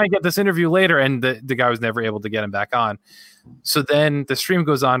going to try and get this interview later. And the guy was never able to get him back on. So then the stream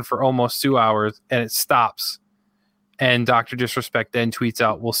goes on for almost 2 hours and it stops. And Dr. Disrespect then tweets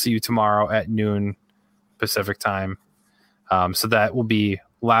out, we'll see you tomorrow at noon Pacific time. So that will be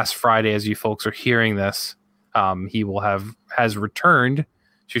last Friday as you folks are hearing this. He has returned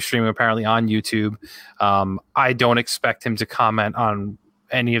to streaming apparently on YouTube. I don't expect him to comment on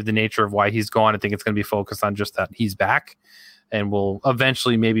any of the nature of why he's gone. I think it's going to be focused on just that he's back, and we'll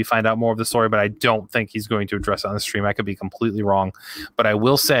eventually maybe find out more of the story, but I don't think he's going to address it on the stream. I could be completely wrong, but I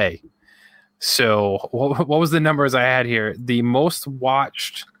will say, so what was the numbers I had here? The most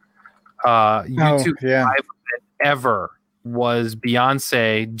watched YouTube live ever was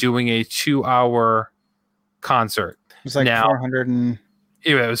Beyonce doing a 2-hour concert. It was like 400 and...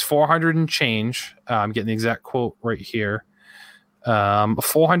 It was 400 and change. I'm getting the exact quote right here.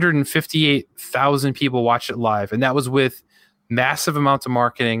 458,000 people watched it live, and that was with massive amounts of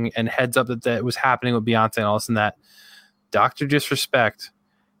marketing and heads up that was happening with Beyonce and all this and that. Dr. Disrespect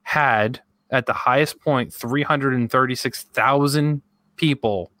had, at the highest point, 336,000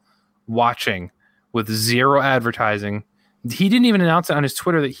 people watching with zero advertising. He didn't even announce it on his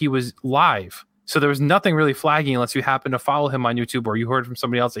Twitter that he was live. So there was nothing really flagging unless you happened to follow him on YouTube or you heard from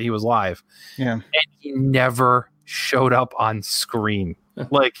somebody else that he was live. Yeah. And he never showed up on screen.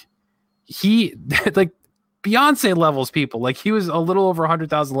 He Beyonce levels people. Like, he was a little over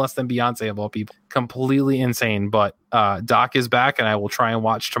 100,000 less than Beyonce of all people. Completely insane. But Doc is back, and I will try and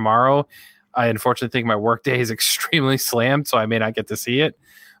watch tomorrow. I unfortunately think my work day is extremely slammed, so I may not get to see it.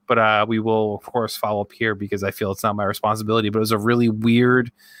 But we will, of course, follow up here because I feel it's not my responsibility. But it was a really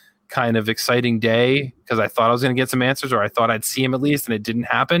weird, kind of exciting day because I thought I was going to get some answers, or I thought I'd see him at least, and it didn't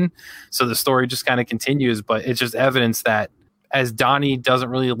happen. So the story just kind of continues, but it's just evidence that as Donnie doesn't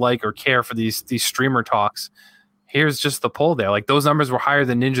really like or care for these streamer talks, here's just the poll there. Like, those numbers were higher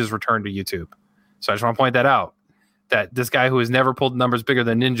than Ninja's return to YouTube. So I just want to point that out, that this guy who has never pulled numbers bigger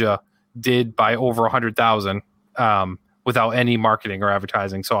than Ninja did by over 100,000 without any marketing or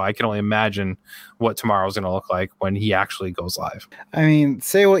advertising. So I can only imagine what tomorrow's going to look like when he actually goes live. I mean,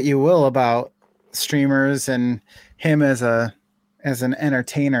 say what you will about streamers and him as an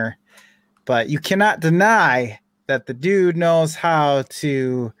entertainer, but you cannot deny that the dude knows how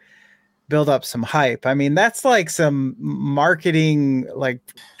to build up some hype. I mean, that's like some marketing, like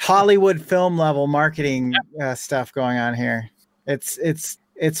Hollywood film level marketing stuff going on here. It's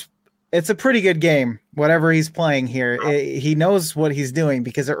a pretty good game, whatever he's playing here. He knows what he's doing,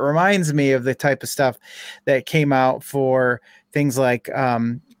 because it reminds me of the type of stuff that came out for things like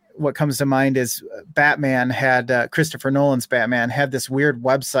what comes to mind is Batman had Christopher Nolan's Batman had this weird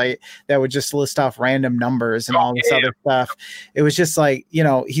website that would just list off random numbers and all this other stuff. It was just like,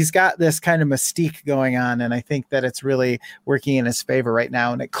 he's got this kind of mystique going on, and I think that it's really working in his favor right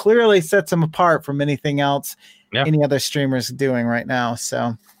now, and it clearly sets him apart from anything else any other streamers doing right now.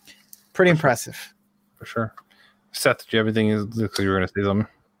 So pretty impressive. For sure. Seth, did you have anything? Looks like you were going to say something.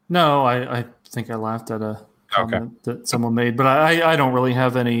 No, I think I laughed at a comment that someone made, but I don't really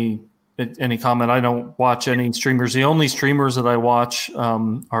have any comment. I don't watch any streamers. The only streamers that I watch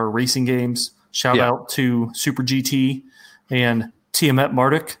are racing games. Shout out to Super GT and Tiamat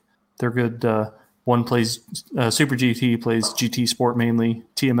Marduk. They're good. One plays Super GT, plays GT Sport mainly.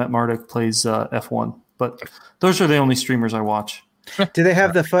 Tiamat Marduk plays F1. But those are the only streamers I watch. Do they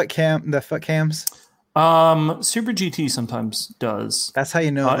have the foot cams? Super GT sometimes does. That's how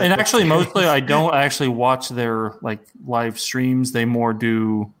you know. And actually, mostly I don't actually watch their live streams. They more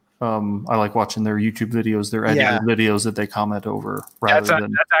do. I like watching their YouTube videos, their edited videos that they comment over. That's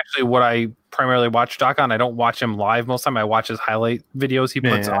actually what I primarily watch Doc on. I don't watch him live most of the time. I watch his highlight videos he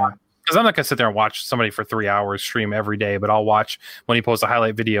puts on. Because I'm not going to sit there and watch somebody for 3 hours stream every day, but I'll watch when he posts a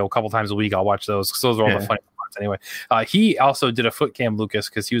highlight video a couple times a week. I'll watch those because those are all the funny parts anyway. He also did a foot cam, Lucas,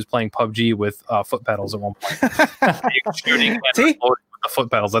 because he was playing PUBG with foot pedals at one point. Shooting and with the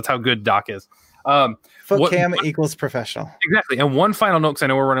foot pedals. That's how good Doc is. Foot cam equals professional. Exactly. And one final note, because I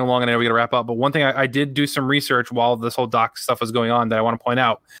know we're running along and I know we got to wrap up, but one thing I did do some research while this whole Doc stuff was going on that I want to point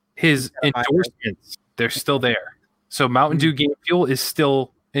out. His endorsements, they're still there. So Mountain Dew Game Fuel is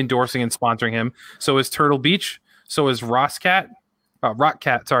still endorsing and sponsoring him. So is Turtle Beach. So is Rockcat,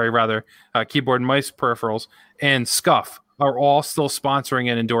 keyboard and mice peripherals, and Scuff, are all still sponsoring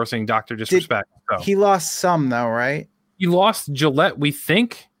and endorsing Dr. Disrespect. He lost some though, right? He lost Gillette, we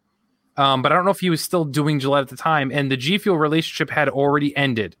think. But I don't know if he was still doing Gillette at the time. And the G Fuel relationship had already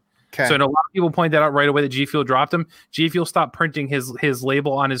ended. Okay. So a lot of people point that out right away that G Fuel dropped him. G Fuel stopped printing his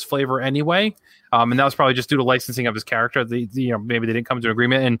label on his flavor anyway. And that was probably just due to licensing of his character. Maybe they didn't come to an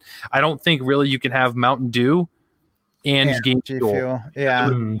agreement. And I don't think really you can have Mountain Dew and G Fuel.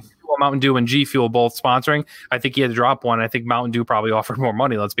 Yeah. Mountain Dew and G Fuel both sponsoring. I think he had to drop one. I think Mountain Dew probably offered more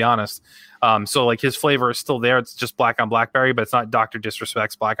money, let's be honest. So like his flavor is still there. It's just black on blackberry, but it's not Dr.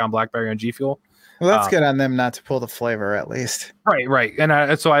 Disrespect's black on blackberry on G Fuel. Well, that's good on them not to pull the flavor at least. Right.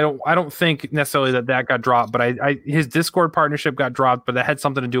 And so I don't think necessarily that got dropped, but his Discord partnership got dropped, but that had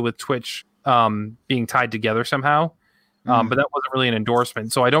something to do with Twitch being tied together somehow. But that wasn't really an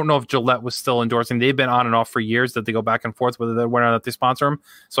endorsement. So I don't know if Gillette was still endorsing. They've been on and off for years that they go back and forth whether they went or not they sponsor him.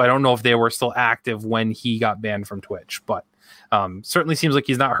 So I don't know if they were still active when he got banned from Twitch, but certainly seems like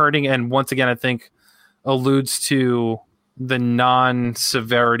he's not hurting. And once again, I think alludes to the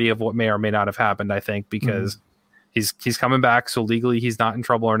non-severity of what may or may not have happened, I think, because he's coming back. So legally he's not in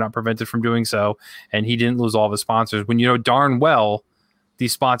trouble or not prevented from doing so. And he didn't lose all of his sponsors when, darn well,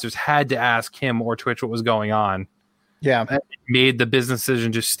 these sponsors had to ask him or Twitch what was going on. Yeah. Made the business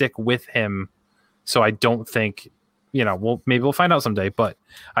decision to stick with him. So I don't think, maybe we'll find out someday, but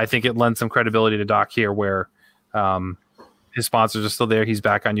I think it lends some credibility to Doc here where his sponsors are still there. He's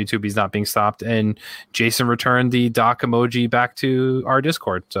back on YouTube. He's not being stopped. And Jason returned the Doc emoji back to our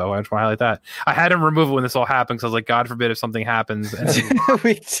Discord. So I just want to highlight that. I had him remove it when this all happened because I was like, God forbid if something happens. And take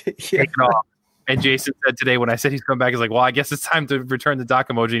it off. And Jason said today when I said he's coming back, he's like, well, I guess it's time to return the Doc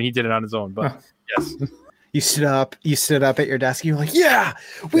emoji. And he did it on his own. But yes. You stood up at your desk. You were like, yeah,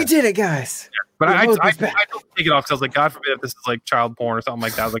 we did it, guys. Yeah. But I don't take it off because I was like, God forbid if this is like child porn or something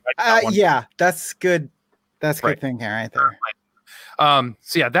like that. I was like, yeah, that's good. That's good thinking right there.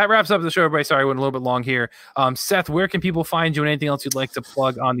 So yeah, that wraps up the show, everybody. Sorry, I went a little bit long here. Seth, where can people find you and anything else you'd like to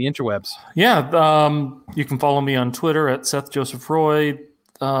plug on the interwebs? Yeah, you can follow me on Twitter at Seth Joseph Roy.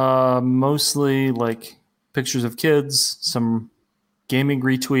 Mostly like pictures of kids, some gaming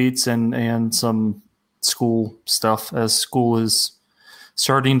retweets, and some school stuff as school is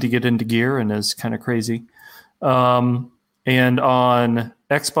starting to get into gear and is kind of crazy. And on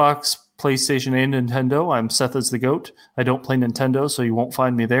Xbox, PlayStation, and Nintendo, I'm Seth as the GOAT. I don't play Nintendo, so you won't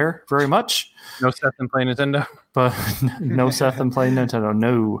find me there very much. No Seth in playing Nintendo? But no Seth in playing Nintendo,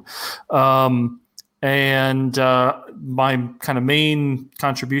 no. And my kind of main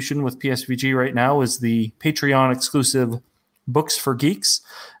contribution with PSVG right now is the Patreon exclusive Books for Geeks,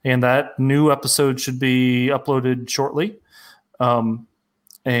 and that new episode should be uploaded shortly.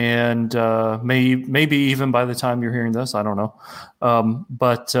 And maybe even by the time you're hearing this, I don't know.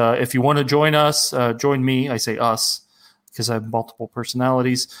 But if you want to join us, join me. I say us because I have multiple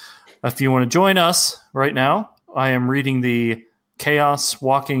personalities. If you want to join us right now, I am reading the Chaos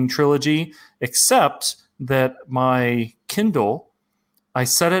Walking trilogy, except that my Kindle, I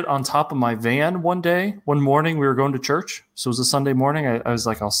set it on top of my van one morning. We were going to church. So it was a Sunday morning. I was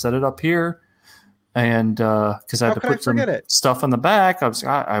like, I'll set it up here. And because I had to put some stuff in the back, I was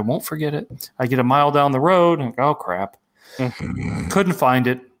like, I won't forget it. I get a mile down the road and oh crap, couldn't find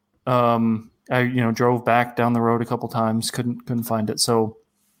it. I drove back down the road a couple times, couldn't find it. So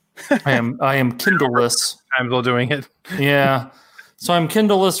I am Kindle-less. I'm still doing it. Yeah, so I'm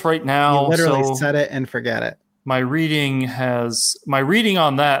Kindle-less right now. You literally set it and forget it. My reading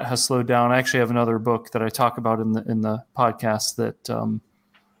on that has slowed down. I actually have another book that I talk about in the podcast that.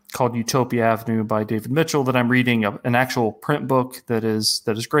 Called Utopia Avenue by David Mitchell that I'm reading, an actual print book that is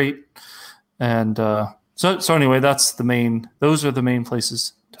great. And so anyway, those are the main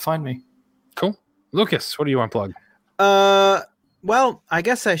places to find me. Cool. Lucas, what do you want to plug? Well, I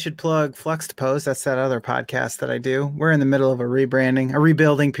guess I should plug Flux to Pose. That's that other podcast that I do. We're in the middle of a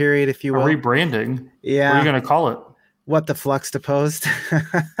rebuilding period, if you will. Rebranding? Yeah. What are you going to call it? What the Flux to Pose.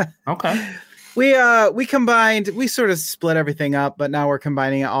 Okay. We combined, we sort of split everything up, but now we're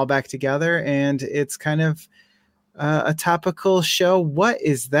combining it all back together, and it's kind of a topical show. What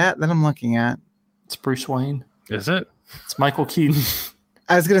is that I'm looking at? It's Bruce Wayne. Is it? It's Michael Keaton.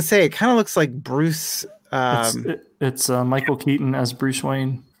 I was going to say, it kind of looks like Bruce. It's Michael Keaton as Bruce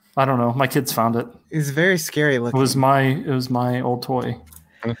Wayne. I don't know. My kids found it. It's very scary looking. It was my old toy.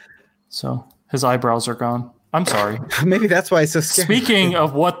 So his eyebrows are gone. I'm sorry. Maybe that's why it's so scary. Speaking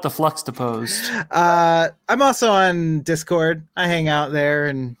of what the Flux deposed. I'm also on Discord. I hang out there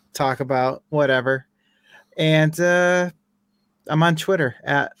and talk about whatever. And I'm on Twitter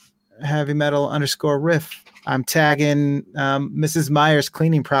at heavymetal_riff. I'm tagging Mrs. Meyer's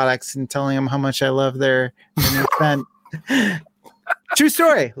cleaning products and telling them how much I love their new scent. True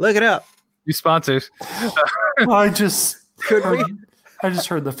story. Look it up. You sponsors. I just Could we?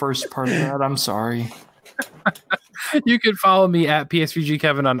 heard the first part of that. I'm sorry. You can follow me at PSVG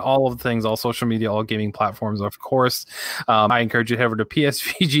Kevin on all of the things, all social media, all gaming platforms, of course. I encourage you to head over to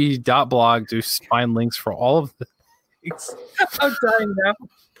psvg.blog to find links for all of the things. I'm dying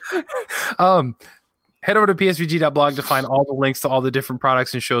now. Head over to psvg.blog to find all the links to all the different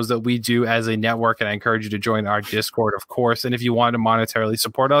products and shows that we do as a network, and I encourage you to join our Discord, of course. And if you want to monetarily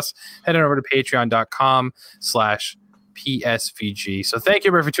support us, head on over to patreon.com/PSVG. So thank you,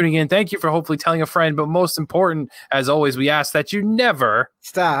 everybody, for tuning in. Thank you for hopefully telling a friend. But most important, as always, we ask that you never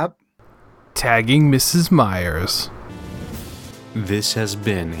Stop tagging Mrs. Myers. This has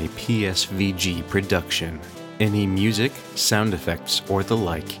been a PSVG production. Any music, sound effects, or the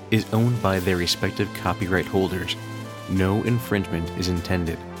like is owned by their respective copyright holders. No infringement is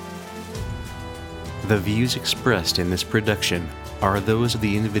intended. The views expressed in this production are those of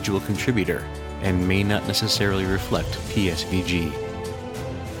the individual contributor and may not necessarily reflect PSVG.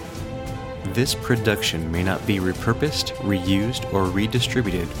 This production may not be repurposed, reused, or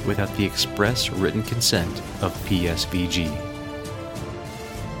redistributed without the express written consent of PSVG.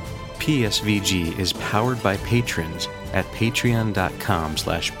 PSVG is powered by patrons at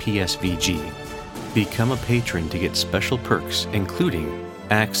patreon.com/PSVG. Become a patron to get special perks, including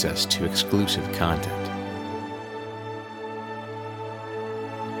access to exclusive content.